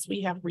force. And yes,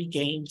 we have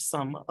regained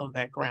some of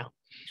that ground.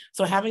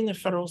 So having the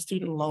federal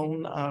student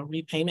loan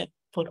repayment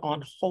put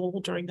on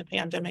hold during the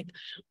pandemic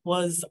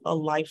was a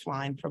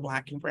lifeline for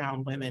Black and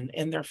brown women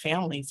and their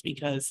families,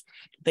 because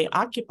they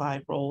occupy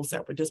roles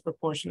that were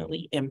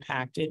disproportionately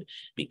impacted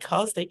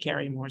because they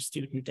carry more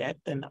student debt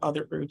than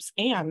other groups,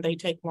 and they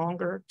take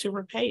longer to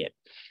repay it.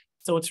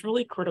 So it's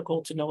really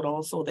critical to note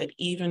also that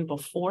even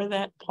before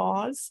that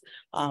pause,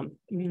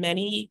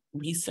 many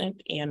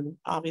recent and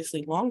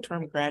obviously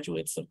long-term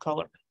graduates of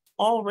color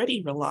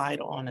already relied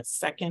on a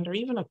second or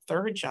even a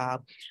third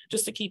job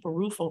just to keep a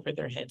roof over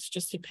their heads,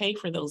 just to pay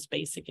for those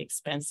basic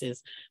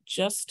expenses,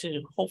 just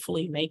to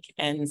hopefully make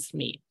ends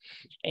meet.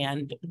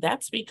 And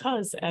that's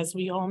because, as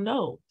we all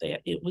know,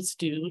 that it was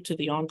due to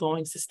the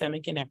ongoing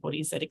systemic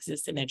inequities that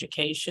exist in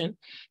education,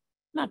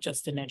 not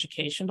just in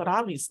education, but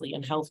obviously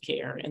in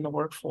healthcare, in the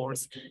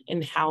workforce,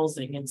 in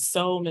housing, and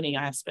so many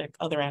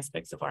other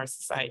aspects of our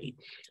society.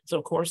 So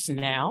of course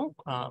now,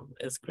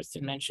 as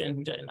Kristen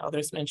mentioned and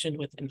others mentioned,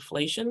 with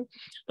inflation,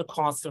 the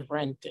cost of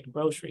rent and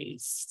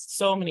groceries,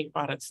 so many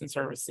products and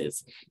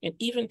services, and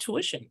even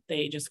tuition,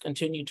 they just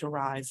continue to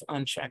rise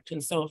unchecked.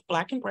 And so if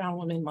Black and brown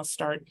women must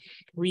start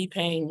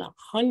repaying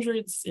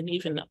hundreds and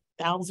even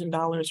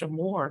 $1,000 or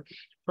more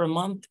per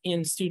month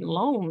in student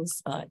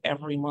loans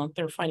every month,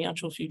 their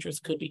financial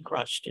futures could be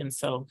crushed. And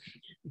so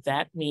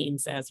that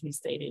means, as we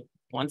stated,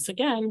 once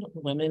again,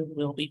 women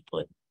will be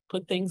put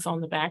things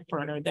on the back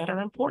burner that are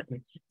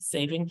important: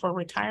 saving for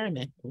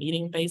retirement,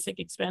 meeting basic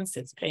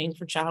expenses, paying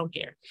for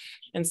childcare.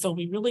 And so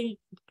we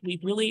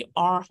really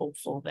are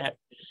hopeful that,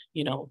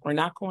 you know, we're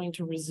not going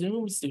to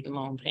resume student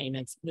loan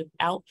payments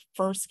without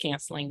first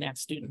canceling that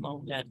student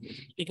loan debt,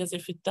 because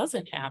if it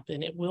doesn't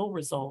happen, it will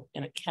result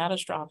in a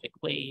catastrophic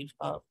wave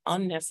of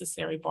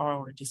unnecessary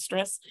borrower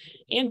distress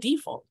and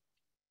default.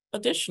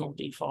 Additional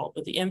default,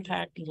 with the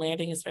impact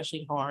landing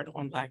especially hard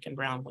on Black and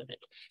brown women.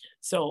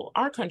 So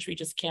our country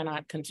just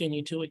cannot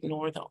continue to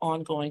ignore the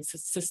ongoing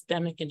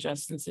systemic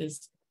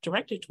injustices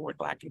directed toward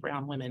Black and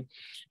brown women,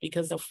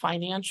 because the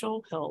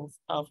financial health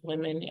of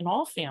women in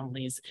all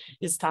families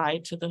is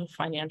tied to the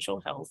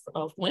financial health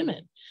of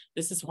women.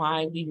 This is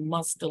why we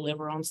must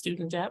deliver on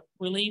student debt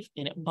relief,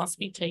 and it must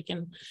be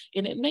taken,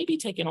 and it may be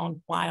taken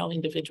on while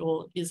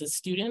individual is a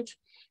student,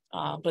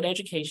 but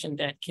education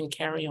debt can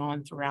carry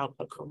on throughout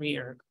a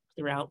career,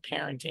 throughout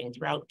parenting,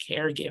 throughout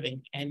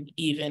caregiving, and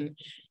even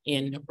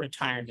in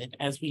retirement,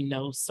 as we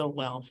know so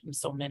well from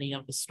so many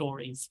of the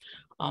stories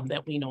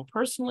that we know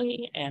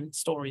personally and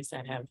stories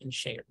that have been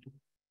shared.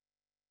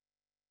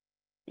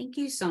 Thank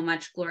you so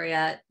much,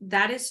 Gloria.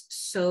 That is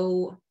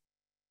so,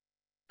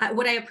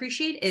 what I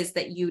appreciate is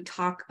that you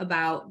talk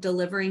about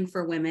delivering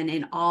for women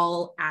in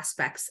all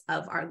aspects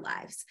of our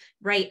lives,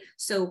 right?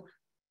 So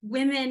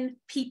women,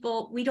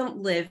 people, we don't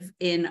live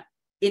in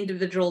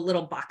individual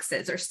little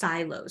boxes or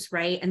silos,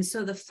 right? And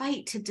so the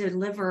fight to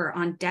deliver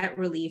on debt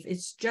relief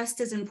is just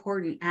as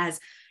important as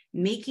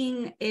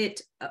making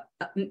it,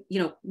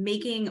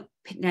 making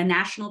a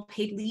national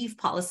paid leave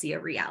policy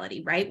a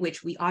reality, right?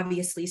 Which we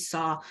obviously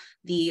saw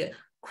the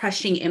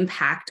crushing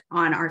impact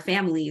on our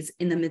families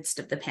in the midst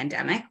of the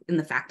pandemic, and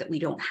the fact that we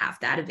don't have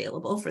that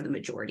available for the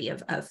majority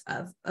of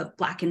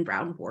Black and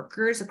brown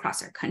workers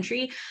across our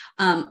country.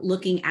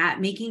 Looking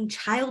at making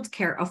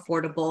childcare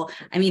affordable.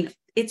 I mean,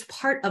 it's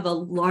part of a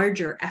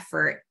larger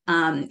effort.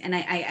 And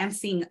I am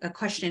seeing a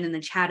question in the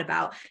chat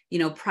about,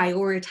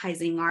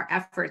 prioritizing our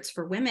efforts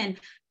for women.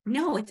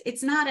 No,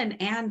 it's not an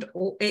and,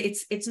 or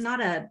it's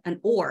not an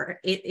or,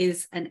 it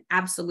is an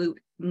absolute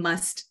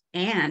must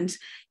and,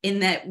 in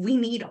that we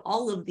need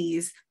all of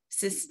these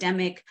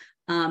systemic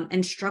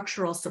and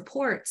structural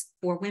supports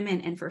for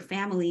women and for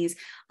families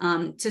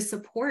to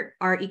support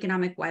our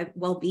economic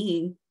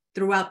well-being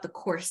throughout the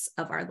course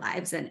of our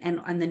lives and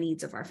the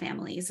needs of our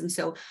families. And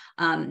so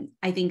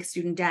I think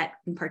student debt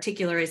in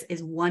particular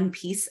is one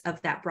piece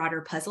of that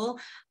broader puzzle,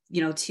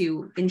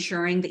 to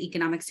ensuring the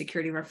economic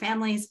security of our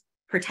families,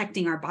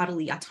 protecting our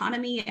bodily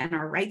autonomy and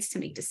our rights to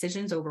make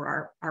decisions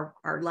over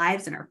our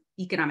lives and our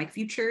economic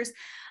futures,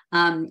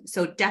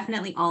 So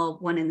definitely all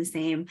one and the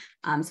same.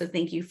 So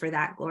thank you for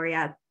that,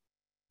 Gloria.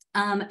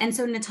 And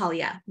so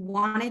Natalia,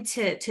 wanted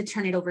to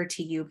turn it over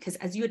to you, because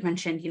as you had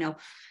mentioned,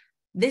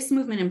 this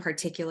movement in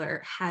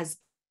particular has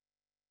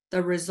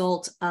the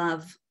result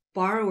of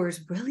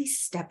borrowers really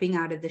stepping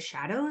out of the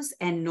shadows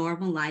and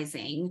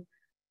normalizing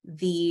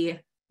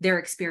their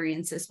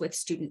experiences with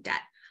student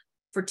debt.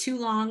 For too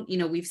long,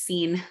 we've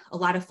seen a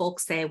lot of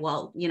folks say,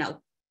 well,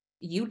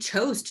 you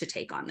chose to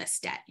take on this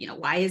debt.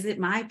 Why is it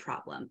my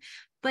problem?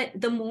 But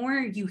the more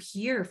you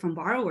hear from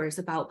borrowers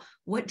about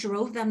what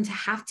drove them to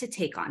have to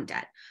take on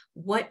debt,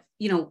 what,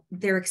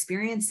 their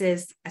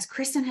experiences, as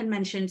Kristen had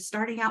mentioned,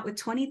 starting out with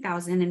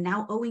 20,000 and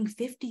now owing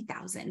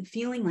 50,000,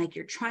 feeling like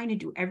you're trying to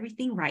do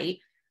everything right,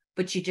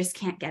 but you just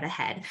can't get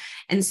ahead.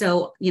 And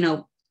so,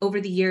 over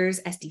the years,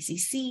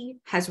 SDCC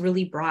has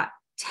really brought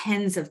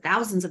tens of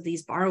thousands of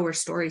these borrower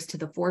stories to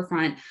the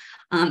forefront.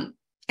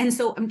 And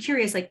so I'm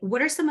curious,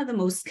 what are some of the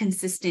most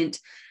consistent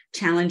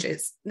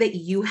challenges that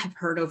you have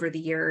heard over the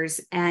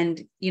years?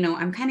 And,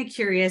 I'm kind of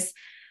curious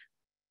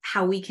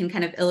how we can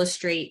kind of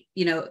illustrate,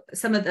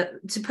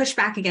 to push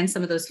back against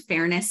some of those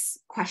fairness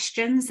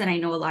questions that I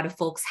know a lot of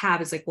folks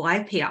have, is well,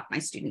 I pay off my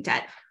student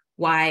debt.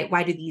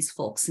 Why do these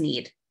folks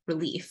need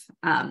relief?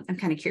 I'm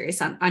kind of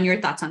curious on your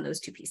thoughts on those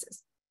two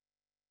pieces.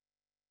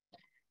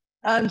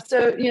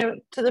 So,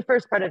 to the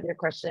first part of your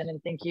question,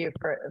 and thank you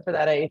for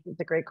that, it's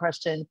a great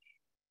question.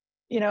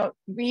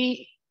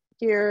 We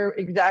hear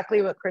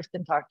exactly what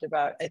Kristen talked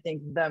about, I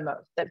think the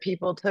most, that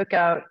people took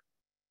out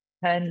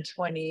 10,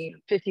 20,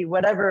 50,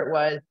 whatever it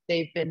was.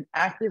 They've been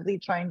actively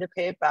trying to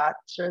pay it back.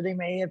 Sure, they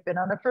may have been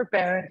on a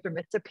forbearance or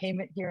missed a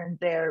payment here and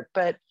there,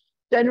 but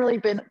generally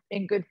been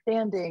in good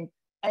standing.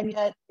 And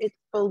yet it's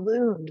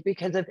ballooned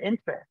because of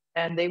interest.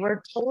 And they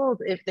weren't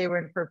told, if they were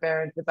in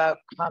forbearance, about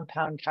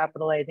compound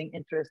capitalizing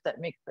interest that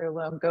makes their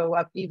loan go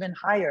up even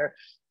higher.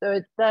 So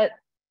it's that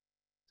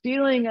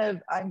feeling of,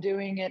 I'm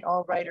doing it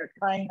all right, or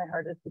trying my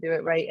hardest to do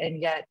it right,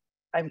 and yet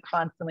I'm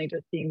constantly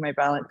just seeing my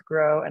balance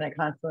grow, and I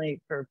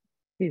constantly, for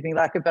excuse me,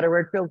 lack of a better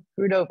word, feel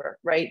screwed over,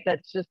 right?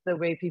 That's just the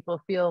way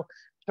people feel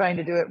trying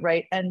to do it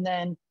right. And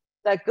then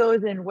that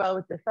goes in well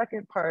with the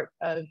second part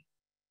of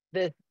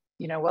this,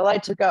 well, I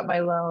took out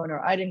my loan,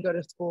 or I didn't go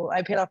to school,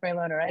 I paid off my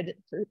loan, or I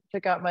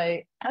took out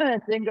my,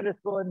 didn't go to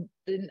school and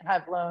didn't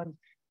have loans.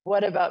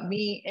 What about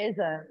me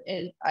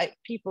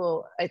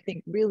people, I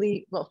think,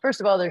 really, well, first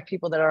of all, there's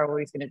people that are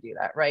always going to do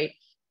that, right?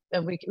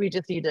 And we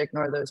just need to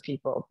ignore those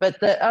people. But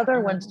the other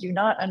ones do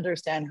not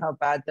understand how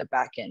bad the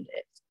back end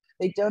is.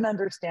 They don't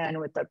understand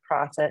what the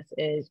process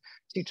is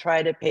to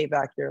try to pay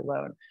back your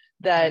loan.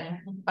 That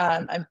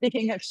I'm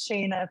thinking of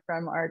Shayna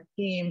from our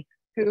team,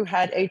 who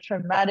had a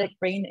traumatic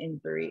brain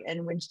injury.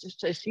 And when she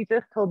just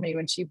told me,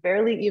 when she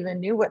barely even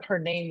knew what her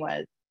name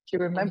was, she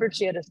remembered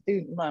she had a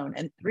student loan,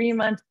 and 3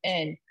 months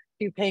in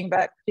to paying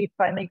back, she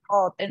finally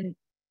called and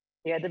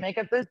she had to make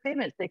up those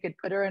payments. They could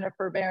put her in a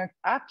forbearance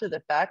after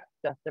the fact,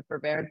 just a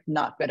forbearance,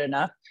 not good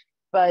enough,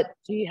 but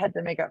she had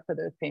to make up for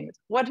those payments.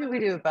 What do we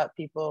do about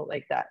people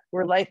like that,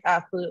 where life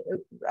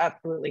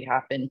absolutely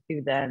happened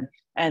to them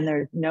and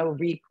there's no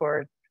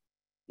recourse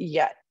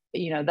yet?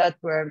 That's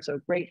where I'm so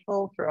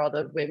grateful for all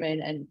the women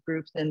and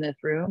groups in this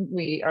room.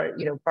 We are,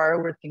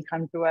 borrowers can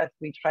come to us.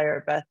 We try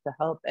our best to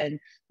help and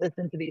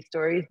listen to these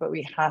stories, but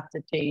we have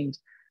to change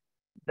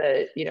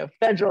the,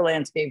 federal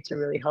landscape to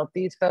really help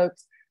these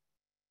folks.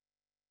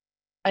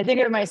 I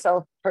think of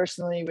myself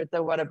personally with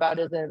the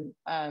whataboutism.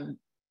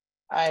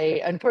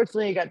 I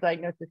unfortunately got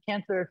diagnosed with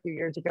cancer a few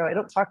years ago. I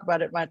don't talk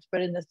about it much,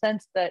 but in the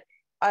sense that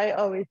I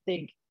always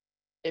think,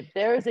 if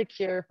there is a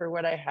cure for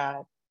what I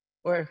had,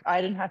 or if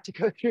I didn't have to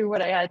go through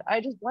what I had, I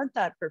just want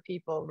that for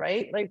people,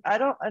 right? I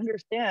don't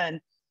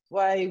understand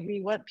why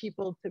we want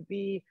people to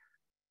be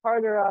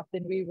harder off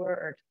than we were,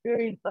 or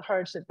experience the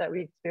hardship that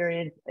we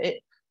experienced.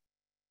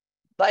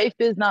 Life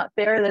is not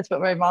fair. That's what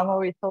my mom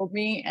always told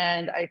me.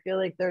 And I feel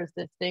like there's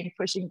this thing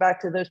pushing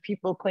back to those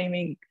people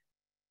claiming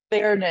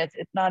fairness.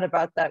 It's not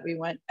about that. We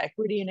want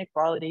equity and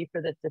equality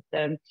for the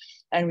system,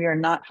 and we are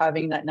not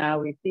having that now.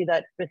 We see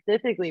that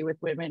specifically with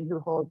women who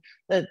hold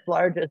the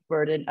largest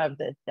burden of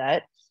this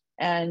debt.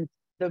 And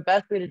the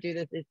best way to do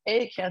this is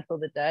cancel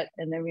the debt,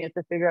 and then we have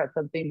to figure out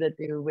something to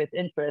do with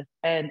interest.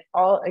 And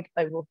I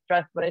will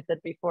stress what I said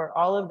before,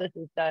 all of this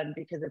is done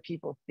because of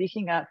people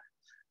speaking up,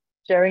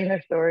 sharing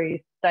their stories,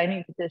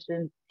 signing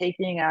petitions,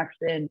 taking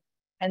action.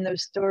 And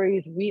those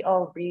stories we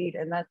all read,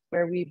 and that's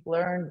where we've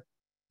learned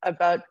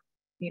about,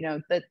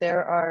 that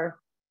there are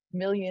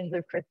millions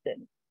of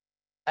Kristens.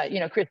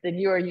 Kristen,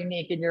 you are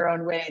unique in your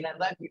own way, and I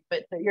love you,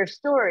 but your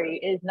story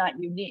is not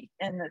unique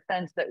in the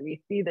sense that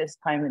we see this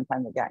time and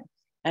time again.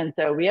 And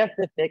so we have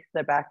to fix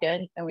the back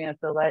end, and we have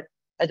to let,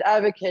 as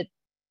advocates,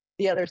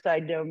 the other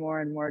side know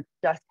more and more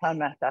just how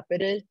messed up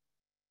it is.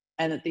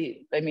 And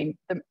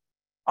that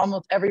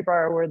almost every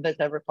borrower that's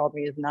ever called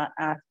me has not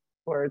asked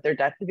for their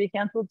debt to be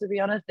canceled, to be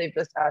honest. They've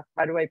just asked,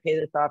 how do I pay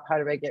this off? How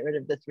do I get rid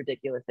of this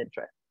ridiculous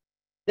interest?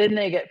 Then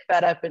they get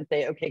fed up and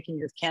say, okay, can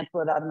you just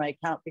cancel it out of my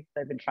account, because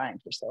I've been trying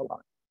for so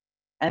long.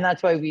 And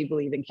that's why we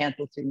believe in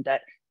cancel student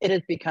debt. It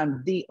has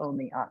become the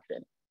only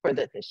option. for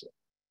this issue.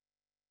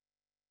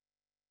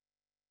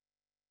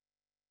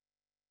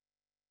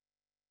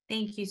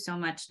 Thank you so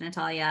much,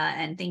 Natalia.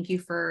 And thank you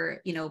for,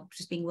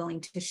 just being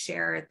willing to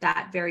share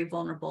that very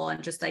vulnerable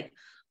and just like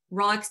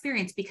raw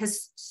experience,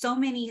 because so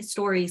many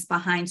stories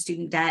behind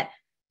student debt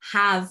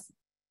have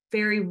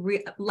very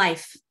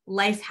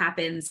life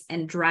happens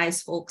and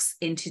drives folks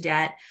into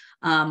debt,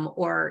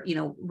 or,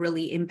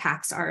 really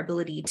impacts our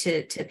ability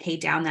to pay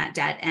down that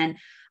debt. And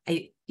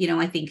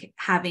I think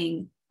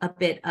having a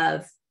bit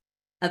of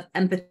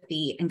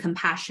empathy and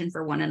compassion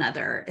for one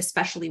another,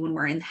 especially when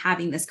we're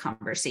having this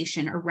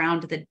conversation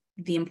around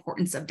the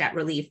importance of debt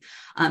relief,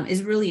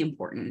 is really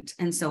important.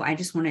 And so I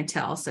just wanted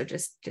to also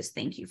just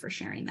thank you for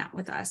sharing that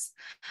with us.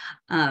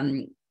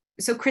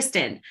 So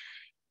Kristen,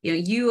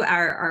 you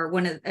are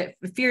one of a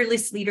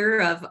fearless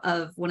leader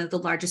of one of the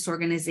largest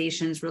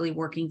organizations really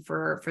working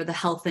for the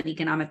health and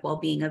economic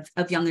well-being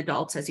of young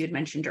adults, as you had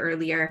mentioned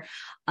earlier.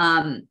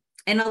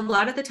 And a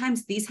lot of the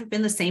times, these have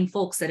been the same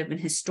folks that have been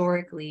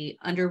historically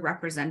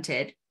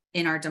underrepresented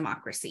in our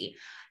democracy.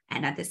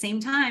 And at the same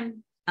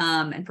time,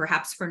 and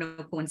perhaps for no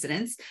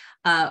coincidence,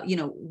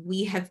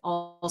 we have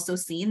also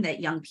seen that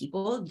young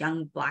people,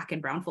 young Black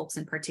and Brown folks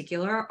in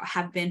particular,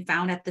 have been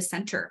found at the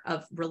center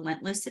of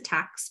relentless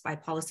attacks by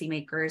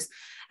policymakers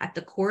at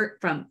the court,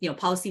 from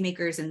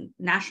policymakers in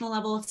national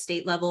level,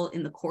 state level,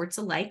 in the courts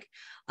alike,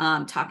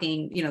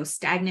 talking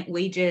stagnant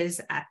wages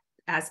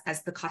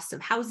as the cost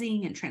of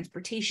housing and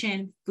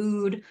transportation,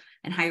 food,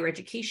 and higher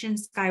education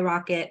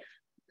skyrocket,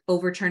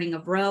 overturning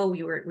of Roe,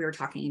 we were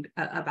talking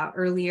about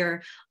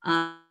earlier,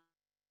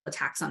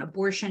 attacks on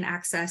abortion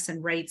access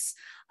and rights,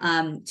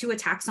 to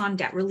attacks on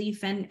debt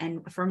relief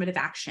and affirmative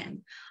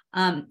action.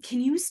 Can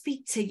you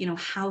speak to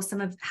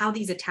how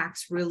these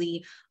attacks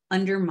really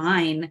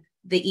undermine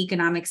the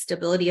economic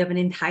stability of an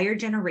entire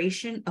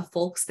generation of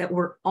folks that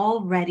were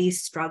already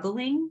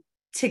struggling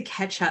to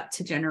catch up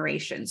to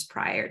generations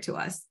prior to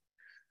us?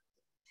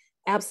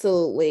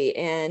 Absolutely.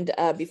 And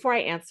before I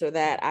answer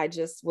that, I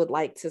just would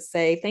like to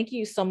say thank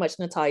you so much,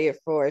 Natalia,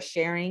 for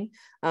sharing.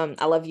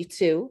 I love you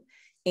too.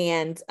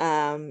 And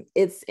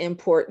it's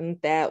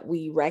important that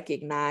we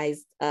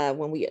recognize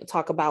when we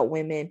talk about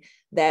women,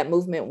 that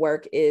movement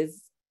work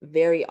is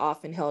very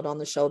often held on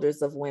the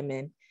shoulders of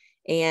women.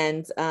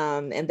 And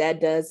that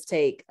does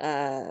take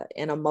an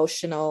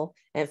emotional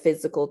and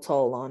physical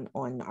toll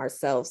on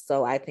ourselves.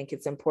 So I think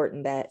it's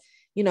important that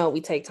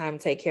we take time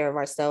to take care of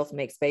ourselves,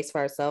 make space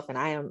for ourselves. And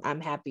I'm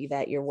happy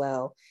that you're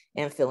well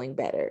and feeling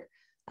better.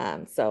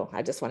 So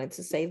I just wanted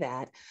to say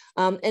that.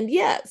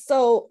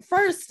 So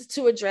first,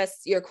 to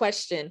address your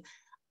question,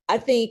 I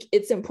think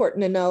it's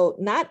important to know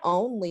not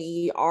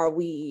only are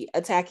we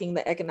attacking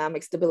the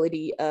economic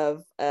stability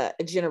of a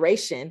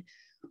generation,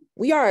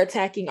 we are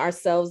attacking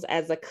ourselves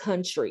as a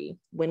country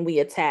when we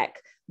attack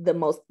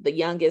the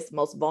youngest,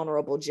 most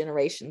vulnerable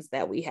generations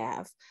that we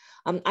have.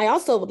 I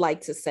also would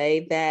like to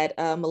say that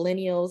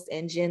millennials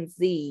and Gen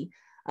Z,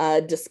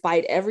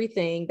 despite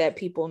everything that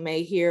people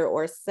may hear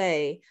or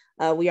say,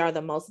 we are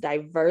the most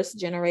diverse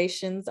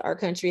generations our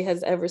country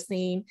has ever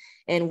seen,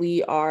 and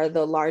we are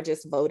the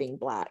largest voting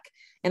bloc.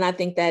 And I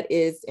think that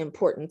is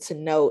important to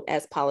note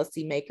as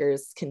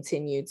policymakers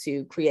continue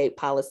to create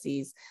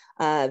policies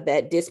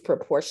that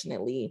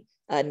disproportionately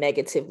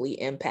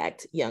negatively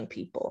impact young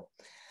people.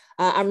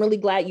 I'm really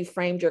glad you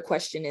framed your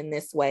question in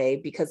this way,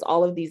 because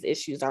all of these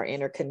issues are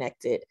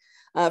interconnected.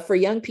 For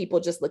young people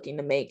just looking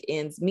to make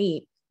ends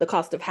meet, the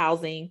cost of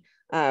housing,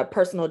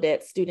 personal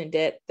debt, student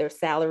debt, their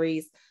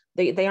salaries,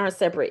 they aren't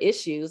separate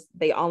issues.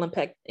 They all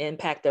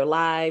impact their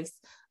lives,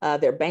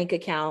 their bank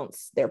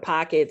accounts, their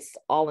pockets,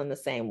 all in the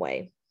same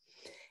way.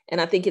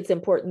 And I think it's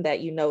important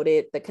that you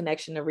noted the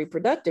connection to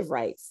reproductive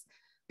rights,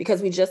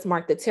 because we just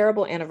marked the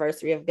terrible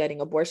anniversary of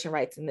gutting abortion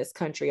rights in this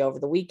country over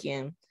the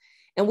weekend.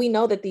 And we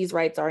know that these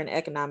rights are an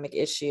economic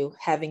issue,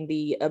 having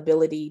the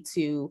ability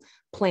to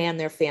plan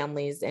their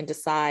families and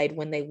decide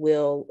when they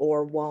will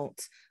or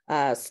won't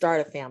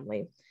start a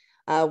family.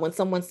 When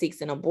someone seeks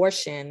an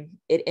abortion,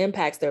 it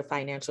impacts their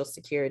financial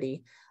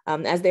security,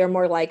 as they're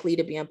more likely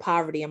to be in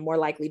poverty and more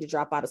likely to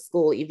drop out of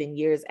school even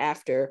years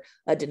after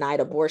a denied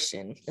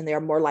abortion. And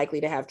they're more likely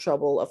to have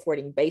trouble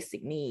affording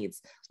basic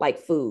needs like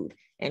food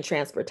and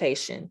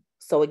transportation.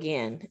 So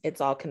again,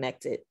 it's all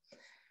connected.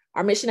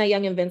 Our mission at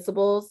Young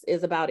Invincibles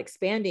is about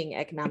expanding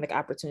economic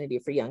opportunity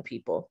for young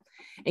people.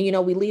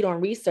 And, we lead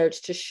on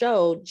research to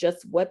show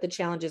just what the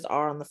challenges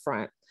are on the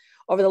front.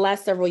 Over the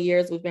last several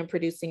years, we've been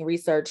producing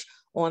research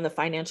on the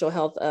financial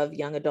health of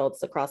young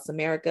adults across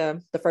America.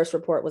 The first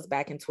report was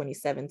back in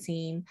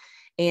 2017.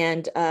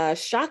 And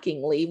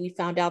shockingly, we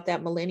found out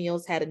that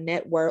millennials had a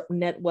net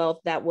wealth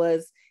that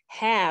was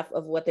half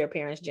of what their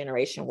parents'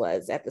 generation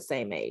was at the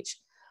same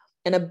age.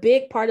 And a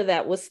big part of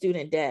that was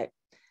student debt,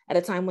 at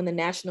a time when the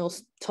national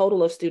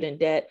total of student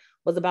debt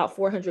was about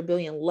 $400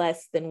 billion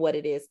less than what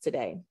it is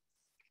today.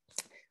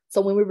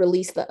 So when we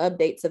released the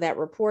update to that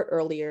report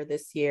earlier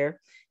this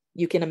year,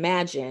 you can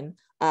imagine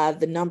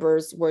the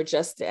numbers were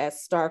just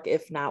as stark,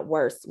 if not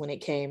worse, when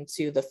it came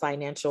to the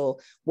financial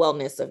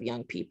wellness of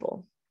young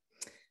people.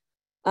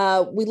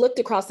 We looked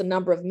across a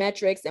number of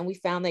metrics and we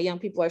found that young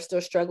people are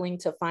still struggling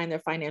to find their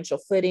financial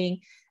footing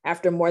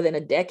after more than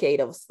a decade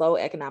of slow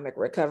economic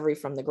recovery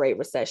from the Great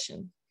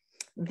Recession.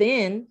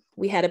 Then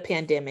we had a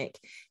pandemic,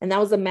 and that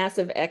was a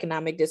massive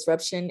economic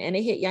disruption, and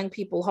it hit young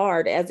people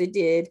hard, as it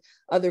did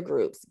other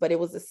groups, but it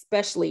was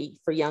especially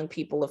for young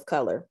people of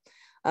color.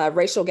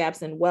 Racial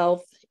gaps in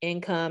wealth,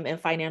 income,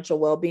 and financial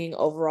well-being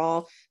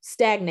overall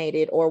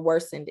stagnated or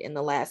worsened in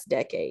the last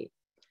decade.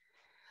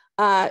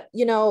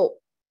 You know,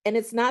 and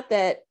it's not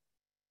that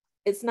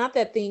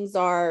things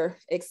are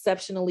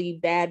exceptionally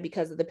bad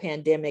because of the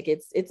pandemic.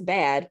 It's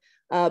bad.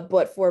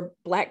 But for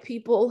Black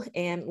people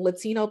and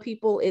Latino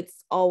people,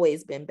 it's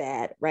always been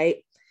bad, right?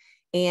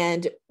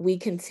 And we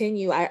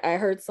continue, I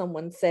heard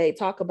someone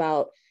talk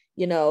about,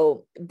 you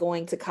know,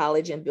 going to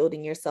college and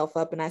building yourself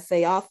up. And I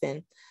say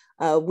often,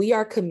 we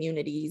are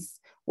communities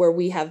where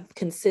we have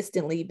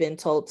consistently been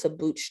told to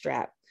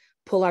bootstrap,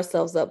 pull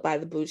ourselves up by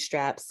the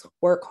bootstraps,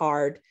 work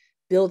hard,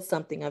 build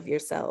something of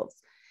yourselves.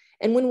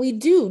 And when we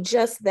do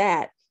just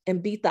that,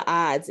 and beat the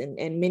odds,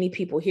 and many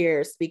people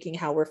here speaking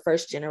how we're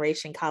first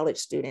generation college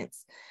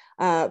students,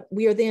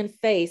 we are then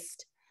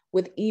faced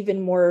with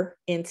even more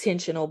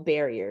intentional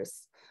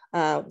barriers.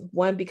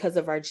 One, because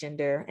of our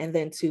gender, and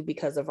then two,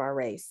 because of our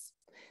race.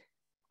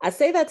 I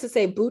say that to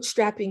say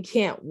bootstrapping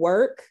can't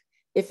work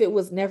if it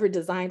was never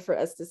designed for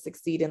us to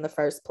succeed in the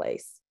first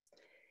place.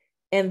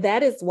 And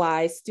that is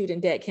why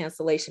student debt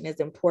cancellation is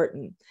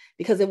important,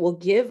 because it will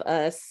give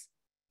us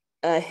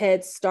a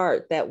head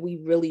start that we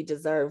really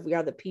deserve. We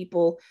are the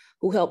people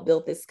who helped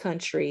build this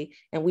country,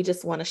 and we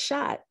just want a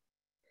shot.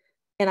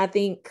 And I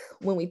think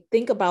when we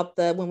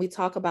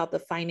talk about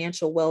the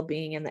financial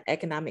well-being and the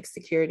economic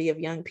security of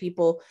young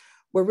people,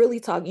 we're really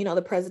talking, you know,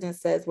 the president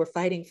says we're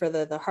fighting for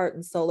the heart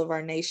and soul of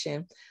our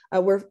nation.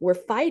 We're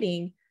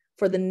fighting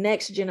for the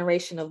next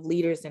generation of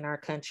leaders in our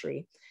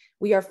country.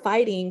 We are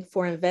fighting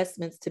for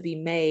investments to be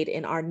made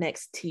in our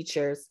next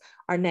teachers,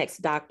 our next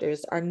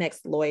doctors, our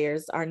next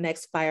lawyers, our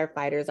next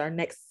firefighters, our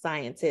next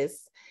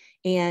scientists.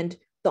 And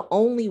the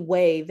only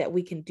way that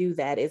we can do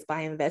that is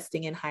by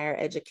investing in higher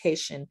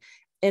education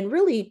and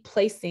really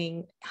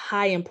placing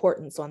high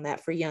importance on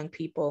that for young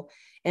people.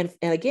 And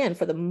again,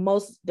 for the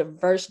most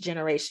diverse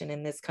generation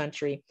in this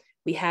country,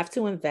 we have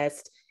to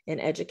invest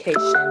in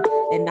education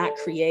and not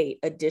create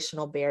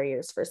additional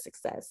barriers for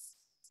success.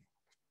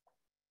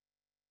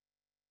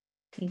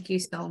 Thank you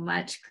so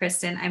much,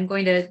 Kristen. I'm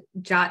going to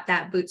jot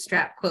that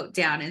bootstrap quote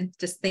down and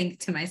just think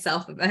to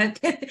myself about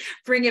it,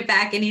 bring it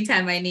back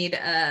anytime I need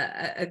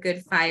a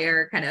good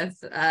fire kind of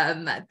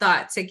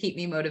thought to keep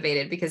me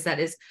motivated, because that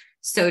is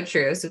so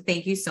true. So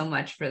thank you so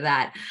much for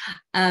that.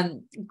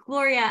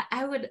 Gloria,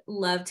 I would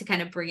love to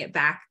kind of bring it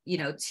back, you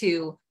know,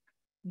 to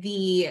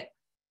the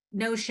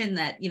notion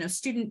that, you know,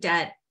 student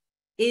debt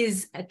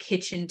is a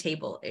kitchen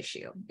table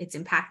issue. It's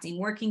impacting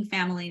working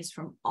families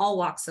from all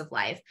walks of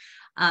life.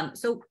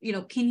 So, you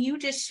know, can you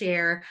just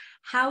share,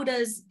 how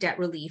does debt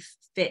relief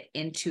fit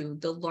into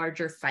the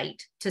larger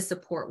fight to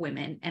support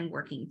women and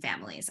working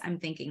families? I'm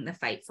thinking the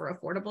fight for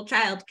affordable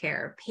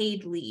childcare,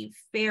 paid leave,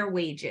 fair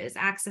wages,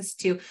 access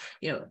to,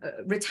 you know,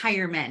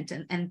 retirement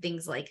and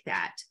things like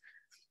that.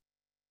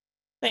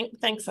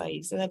 Thanks,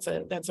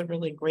 Aisa. That's a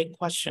really great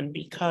question,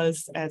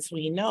 because as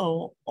we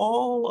know,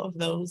 all of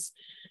those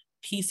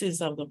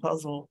pieces of the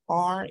puzzle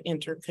are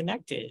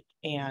interconnected.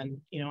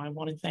 And, you know, I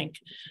want to thank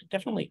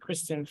definitely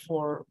Kristen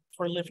for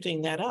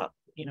lifting that up,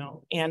 you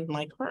know, and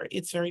like her,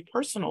 it's very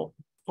personal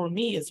for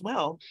me as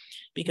well,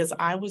 because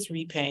I was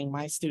repaying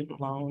my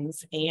student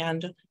loans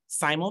and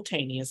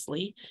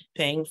simultaneously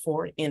paying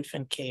for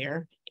infant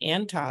care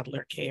and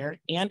toddler care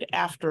and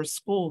after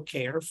school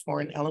care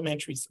for an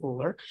elementary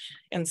schooler.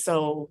 And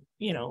so,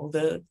 you know,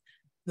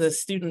 the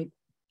student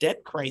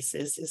debt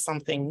crisis is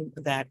something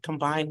that,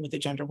 combined with the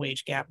gender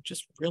wage gap,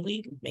 just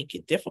really make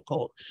it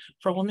difficult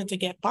for women to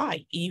get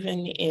by,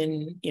 even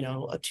in, you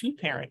know, a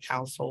two-parent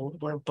household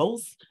where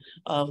both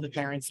of the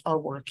parents are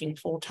working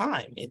full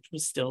time. It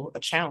was still a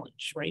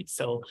challenge, right?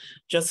 So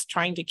just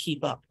trying to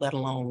keep up, let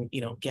alone,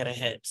 you know, get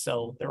ahead.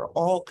 So they're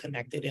all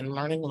connected, and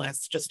learning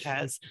less just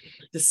has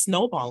this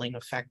snowballing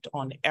effect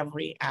on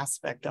every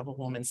aspect of a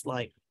woman's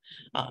life.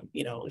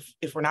 You know,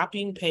 if we're not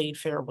being paid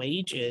fair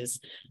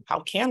wages, how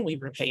can we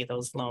repay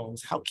those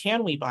loans? How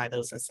can we buy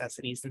those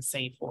necessities and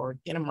save for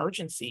an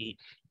emergency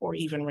or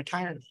even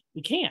retirement?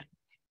 We can't.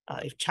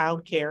 If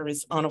childcare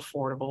is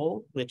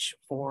unaffordable, which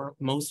for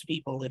most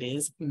people it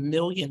is,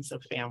 millions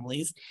of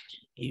families,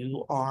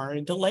 you are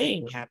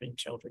delaying having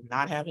children,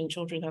 not having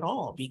children at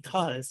all,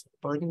 because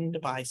burdened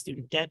by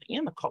student debt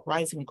and the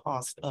rising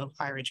cost of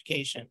higher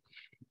education.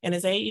 And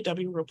as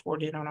AAUW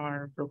reported on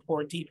our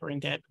report, Deeper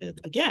in Debt,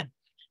 again,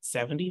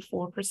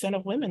 74%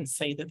 of women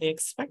say that they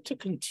expect to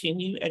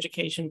continue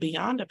education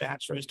beyond a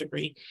bachelor's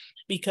degree,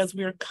 because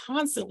we are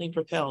constantly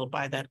propelled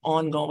by that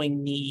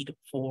ongoing need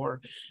for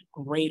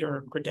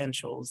greater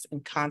credentials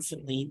and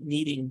constantly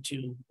needing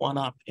to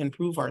one-up,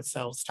 improve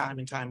ourselves time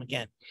and time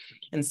again.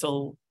 And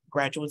so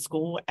graduate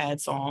school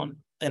adds on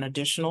an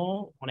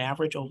additional, on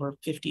average, over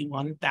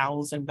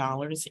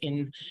 $51,000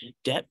 in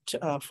debt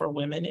for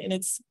women, and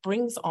it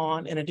brings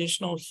on an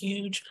additional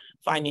huge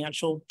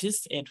financial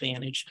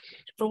disadvantage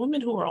for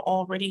women who are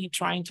already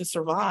trying to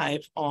survive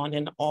on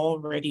an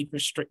already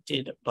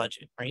restricted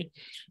budget, right?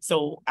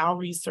 So our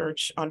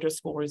research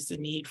underscores the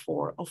need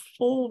for a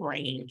full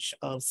range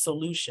of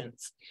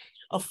solutions,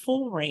 a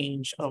full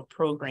range of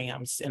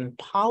programs and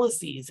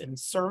policies and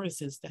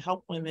services to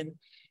help women,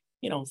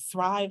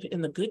 thrive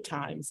in the good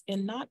times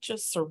and not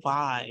just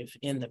survive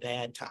in the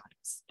bad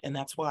times. And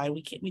that's why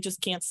we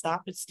just can't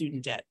stop at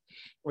student debt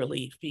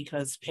relief,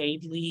 because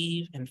paid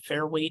leave and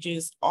fair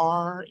wages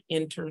are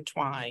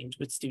intertwined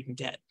with student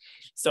debt.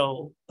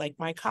 So like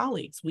my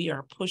colleagues, we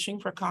are pushing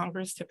for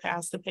Congress to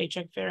pass the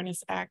Paycheck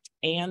Fairness Act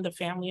and the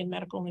Family and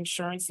Medical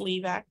Insurance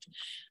Leave Act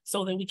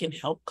so that we can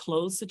help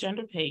close the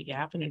gender pay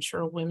gap and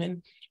ensure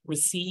women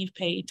receive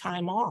paid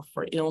time off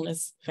for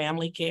illness,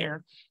 family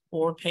care,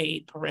 or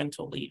paid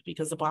parental leave.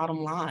 Because the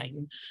bottom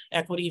line,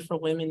 equity for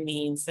women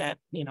means that,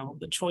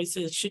 the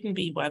choices shouldn't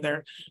be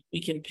whether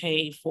we can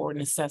pay for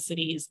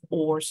necessities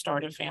or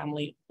start a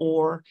family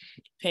or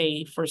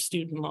pay for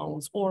student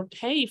loans or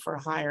pay for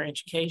higher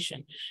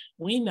education.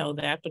 We know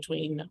that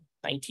between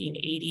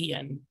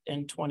 1980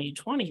 and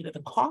 2020, that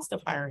the cost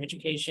of higher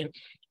education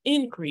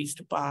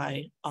increased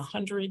by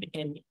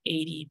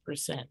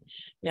 180%.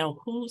 Now,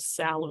 whose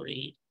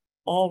salary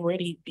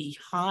already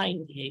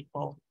behind the eight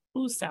ball?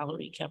 Whose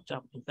salary kept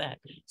up with that?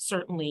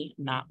 Certainly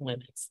not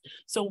women's.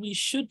 So we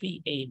should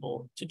be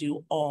able to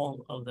do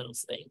all of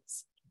those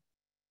things.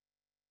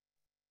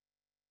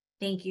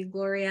 Thank you,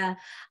 Gloria.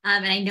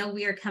 And I know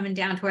we are coming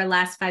down to our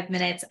last 5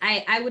 minutes.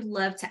 I would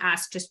love to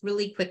ask just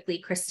really quickly,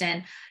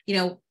 Kristen,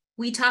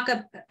 we talk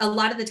a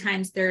lot of the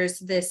times there's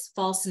this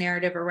false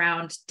narrative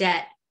around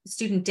debt,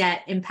 student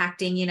debt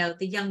impacting,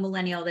 the young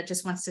millennial that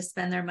just wants to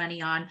spend their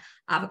money on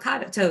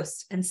avocado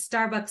toast and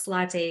Starbucks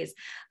lattes.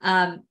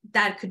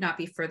 That could not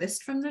be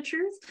furthest from the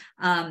truth.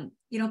 Can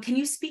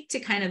you speak to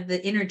kind of the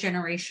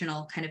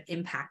intergenerational kind of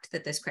impact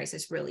that this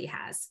crisis really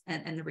has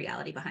and the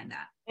reality behind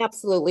that?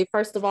 Absolutely.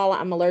 First of all,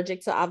 I'm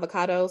allergic to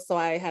avocado, so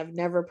I have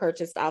never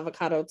purchased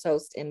avocado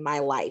toast in my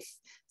life.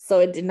 So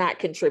it did not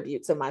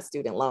contribute to my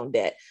student loan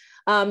debt.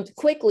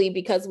 Quickly,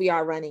 because we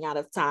are running out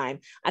of time,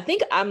 I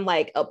think I'm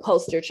like a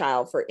poster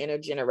child for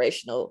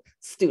intergenerational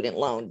student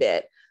loan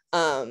debt.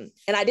 And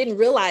I didn't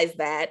realize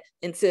that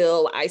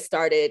until I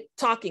started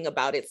talking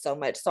about it so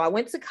much. So I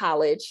went to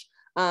college,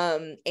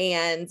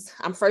 and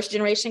I'm first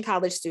generation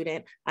college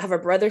student. I have a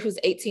brother who's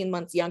 18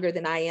 months younger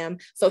than I am.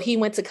 So he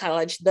went to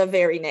college the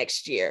very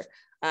next year.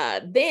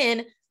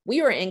 Then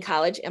we were in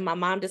college and my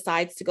mom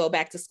decides to go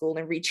back to school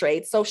and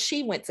retrade. So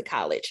she went to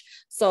college.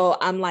 So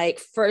I'm like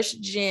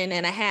first gen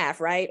and a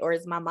half, right? Or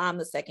is my mom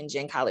the second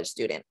gen college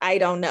student? I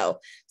don't know.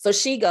 So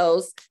she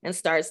goes and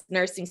starts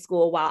nursing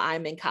school while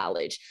I'm in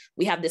college.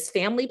 We have this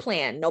family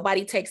plan.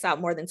 Nobody takes out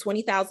more than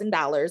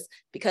 $20,000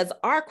 because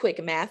our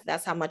quick math,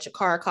 that's how much a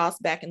car cost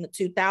back in the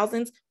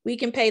 2000s. We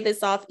can pay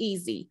this off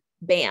easy.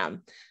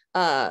 Bam.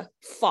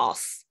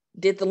 False.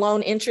 Did the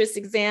loan interest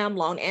exam,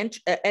 loan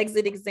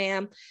exit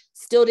exam,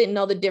 still didn't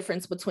know the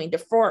difference between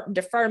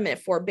deferment,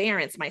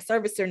 forbearance. My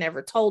servicer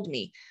never told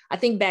me. I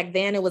think back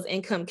then it was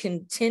income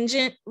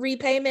contingent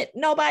repayment.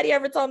 Nobody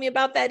ever told me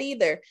about that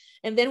either.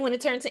 And then when it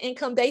turned to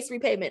income-based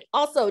repayment,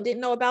 also didn't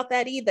know about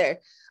that either.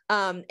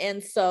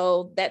 And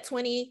so that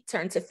 20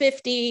 turned to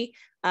 50.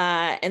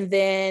 And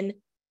then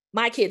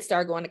my kids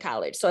started going to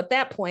college. So at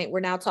that point,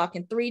 we're now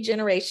talking 3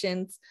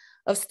 generations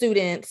of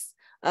students.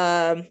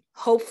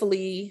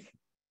 Hopefully,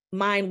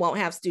 mine won't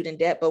have student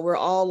debt, but we're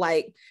all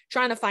like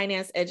trying to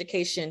finance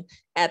education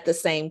at the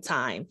same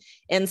time.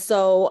 And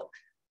so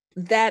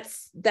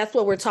that's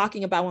what we're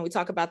talking about when we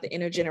talk about the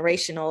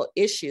intergenerational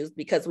issues,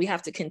 because we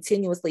have to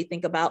continuously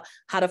think about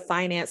how to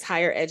finance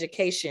higher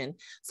education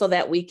so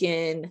that we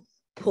can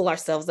pull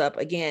ourselves up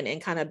again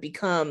and kind of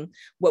become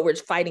what we're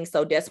fighting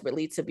so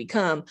desperately to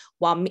become,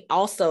 while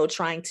also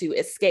trying to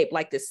escape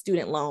like this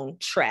student loan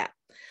trap.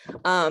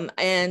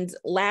 And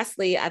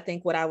lastly, I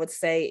think what I would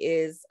say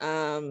is,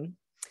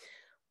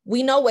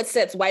 we know what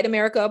sets white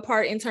America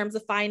apart in terms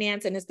of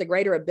finance, and it's the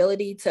greater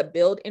ability to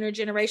build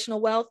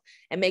intergenerational wealth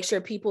and make sure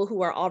people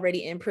who are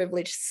already in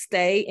privilege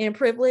stay in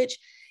privilege.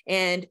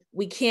 And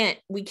we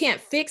can't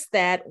fix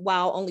that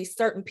while only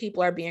certain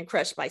people are being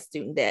crushed by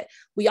student debt.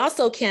 We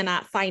also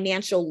cannot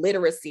financial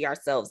literacy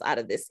ourselves out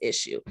of this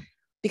issue,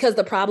 because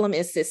the problem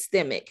is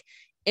systemic.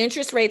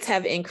 Interest rates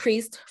have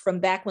increased from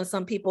back when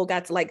some people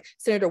got to, like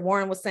Senator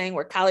Warren was saying,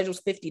 where college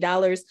was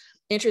 $50.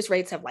 Interest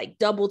rates have like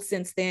doubled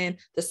since then.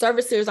 The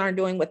servicers aren't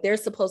doing what they're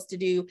supposed to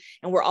do.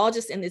 And we're all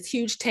just in this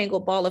huge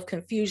tangled ball of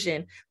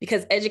confusion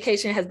because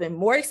education has been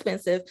more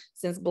expensive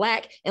since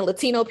Black and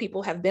Latino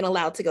people have been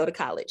allowed to go to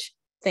college.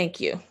 Thank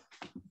you.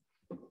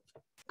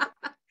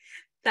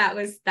 That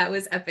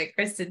was epic,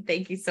 Kristen.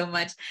 Thank you so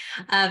much.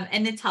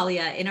 And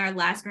Natalia, in our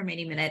last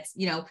remaining minutes,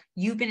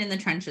 you've been in the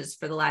trenches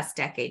for the last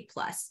decade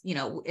plus.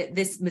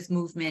 This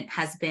movement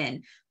has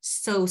been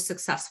so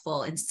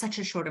successful in such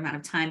a short amount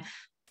of time.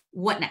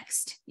 what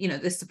next? You know,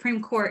 the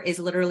Supreme Court is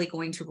literally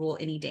going to rule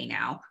any day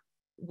now.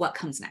 What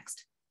comes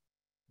next?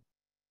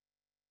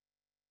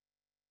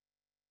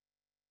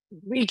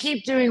 We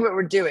keep doing what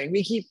we're doing.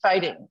 We keep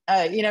fighting.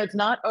 You know, it's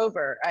not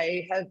over.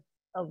 I have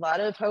a lot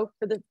of hope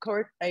for the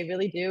court. I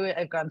really do.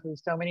 I've gone through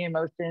so many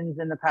emotions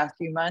in the past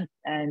few months,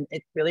 and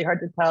it's really hard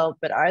to tell.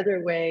 But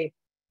either way,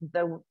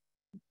 the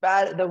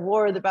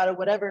war, the battle,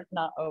 whatever, it's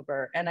not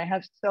over. And I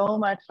have so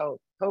much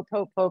hope.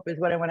 Hope is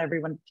what I want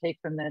everyone to take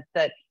from this.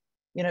 That,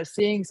 you know,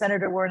 seeing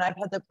Senator Warren, I've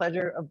had the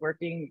pleasure of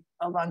working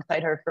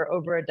alongside her for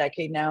over a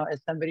decade now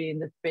as somebody in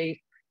this space.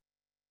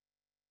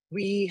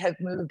 We have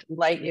moved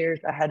light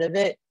years ahead of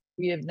it.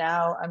 We have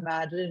now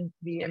imagined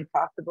the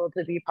impossible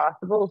to be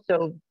possible.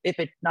 So if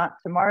it's not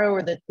tomorrow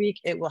or this week,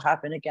 it will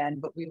happen again,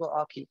 but we will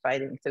all keep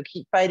fighting. So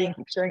keep fighting,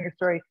 keep sharing your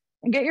story,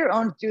 and get your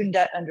own student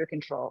debt under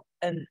control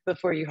and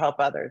before you help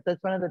others.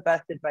 That's one of the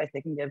best advice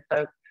I can give.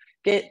 So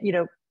get, you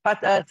know,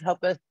 talk to us,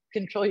 help us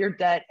control your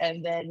debt,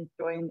 and then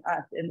join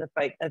us in the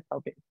fight that's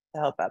helping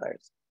to help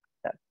others.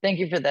 So thank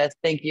you for this.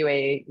 Thank you,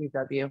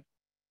 AAUW.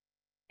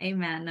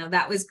 Amen. No,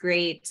 that was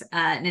great,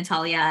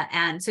 Natalia.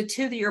 And so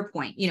to your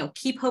point, you know,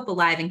 keep hope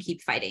alive and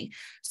keep fighting.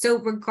 So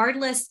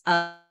regardless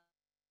of,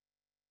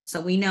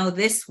 so we know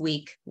this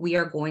week we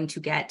are going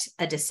to get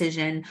a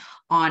decision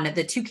on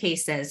the two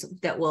cases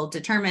that will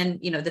determine,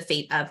 you know, the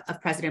fate of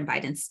President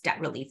Biden's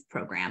debt relief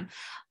program.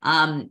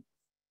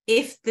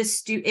 If the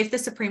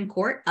Supreme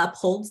Court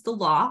upholds the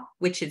law,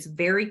 which is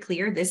very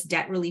clear, this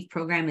debt relief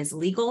program is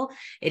legal,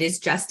 it is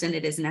just, and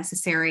it is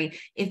necessary.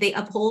 If they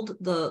uphold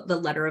the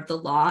letter of the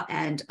law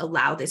and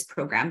allow this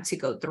program to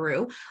go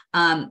through,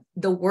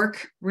 the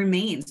work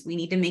remains. We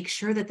need to make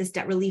sure that this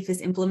debt relief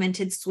is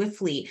implemented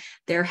swiftly.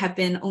 There have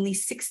been only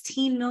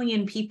 16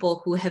 million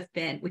people who have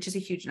been, which is a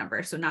huge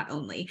number, so not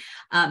only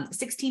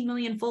 16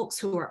 million folks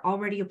who are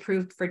already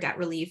approved for debt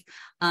relief,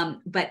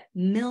 but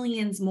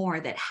millions more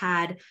that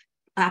had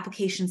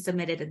applications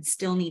submitted and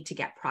still need to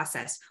get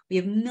processed. We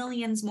have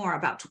millions more,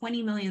 about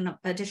 20 million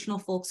additional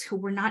folks who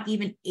were not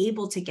even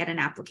able to get an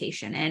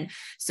application. And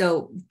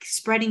so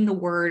spreading the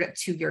word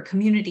to your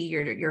community,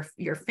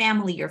 your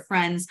family, your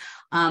friends,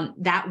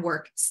 that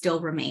work still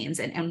remains.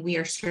 And we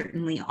are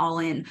certainly all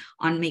in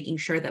on making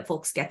sure that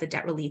folks get the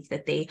debt relief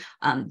that they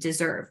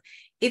deserve.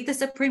 If the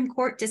Supreme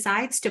Court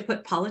decides to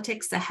put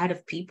politics ahead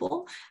of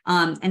people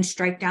and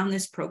strike down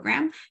this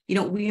program, you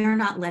know, we are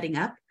not letting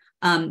up.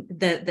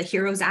 The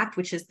HEROES Act,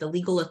 which is the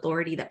legal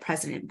authority that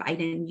President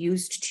Biden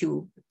used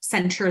to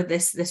censure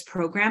this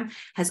program,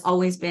 has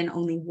always been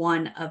only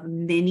one of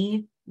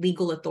many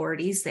legal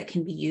authorities that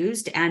can be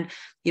used. And,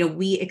 you know,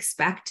 we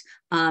expect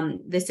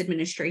this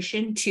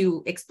administration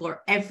to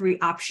explore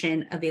every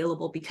option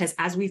available because,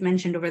 as we've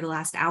mentioned over the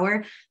last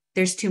hour,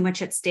 there's too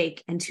much at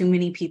stake and too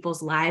many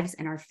people's lives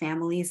and our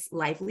families'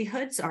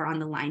 livelihoods are on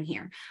the line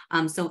here.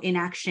 So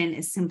inaction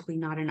is simply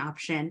not an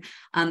option.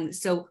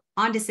 So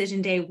on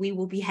decision day, we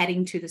will be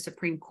heading to the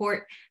Supreme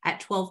Court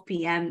at 12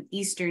 p.m.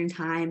 Eastern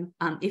time.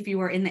 If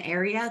you are in the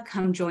area,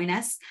 come join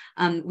us.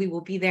 We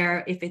will be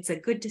there if it's a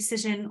good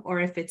decision or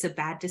if it's a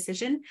bad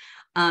decision,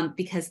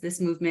 because this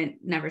movement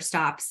never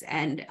stops.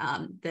 And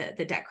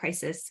the debt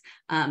crisis,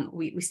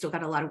 we still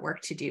got a lot of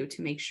work to do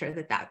to make sure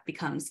that that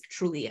becomes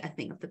truly a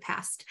thing of the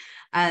past.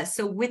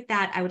 So with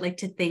that, I would like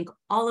to thank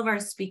all of our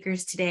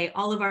speakers today,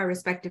 all of our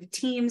respective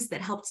teams that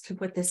helped to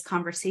put this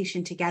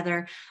conversation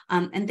together,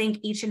 and thank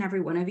each and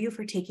every one of you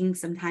for taking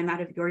some time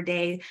out of your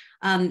day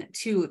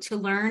to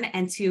learn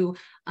and to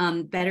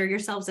better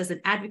yourselves as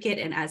an advocate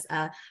and as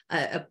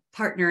a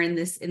partner in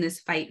this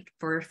fight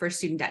for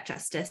student debt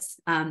justice.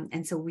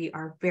 And so we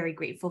are very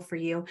grateful for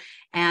you,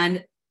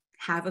 and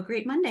have a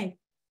great Monday.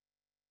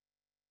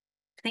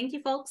 Thank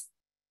you, folks.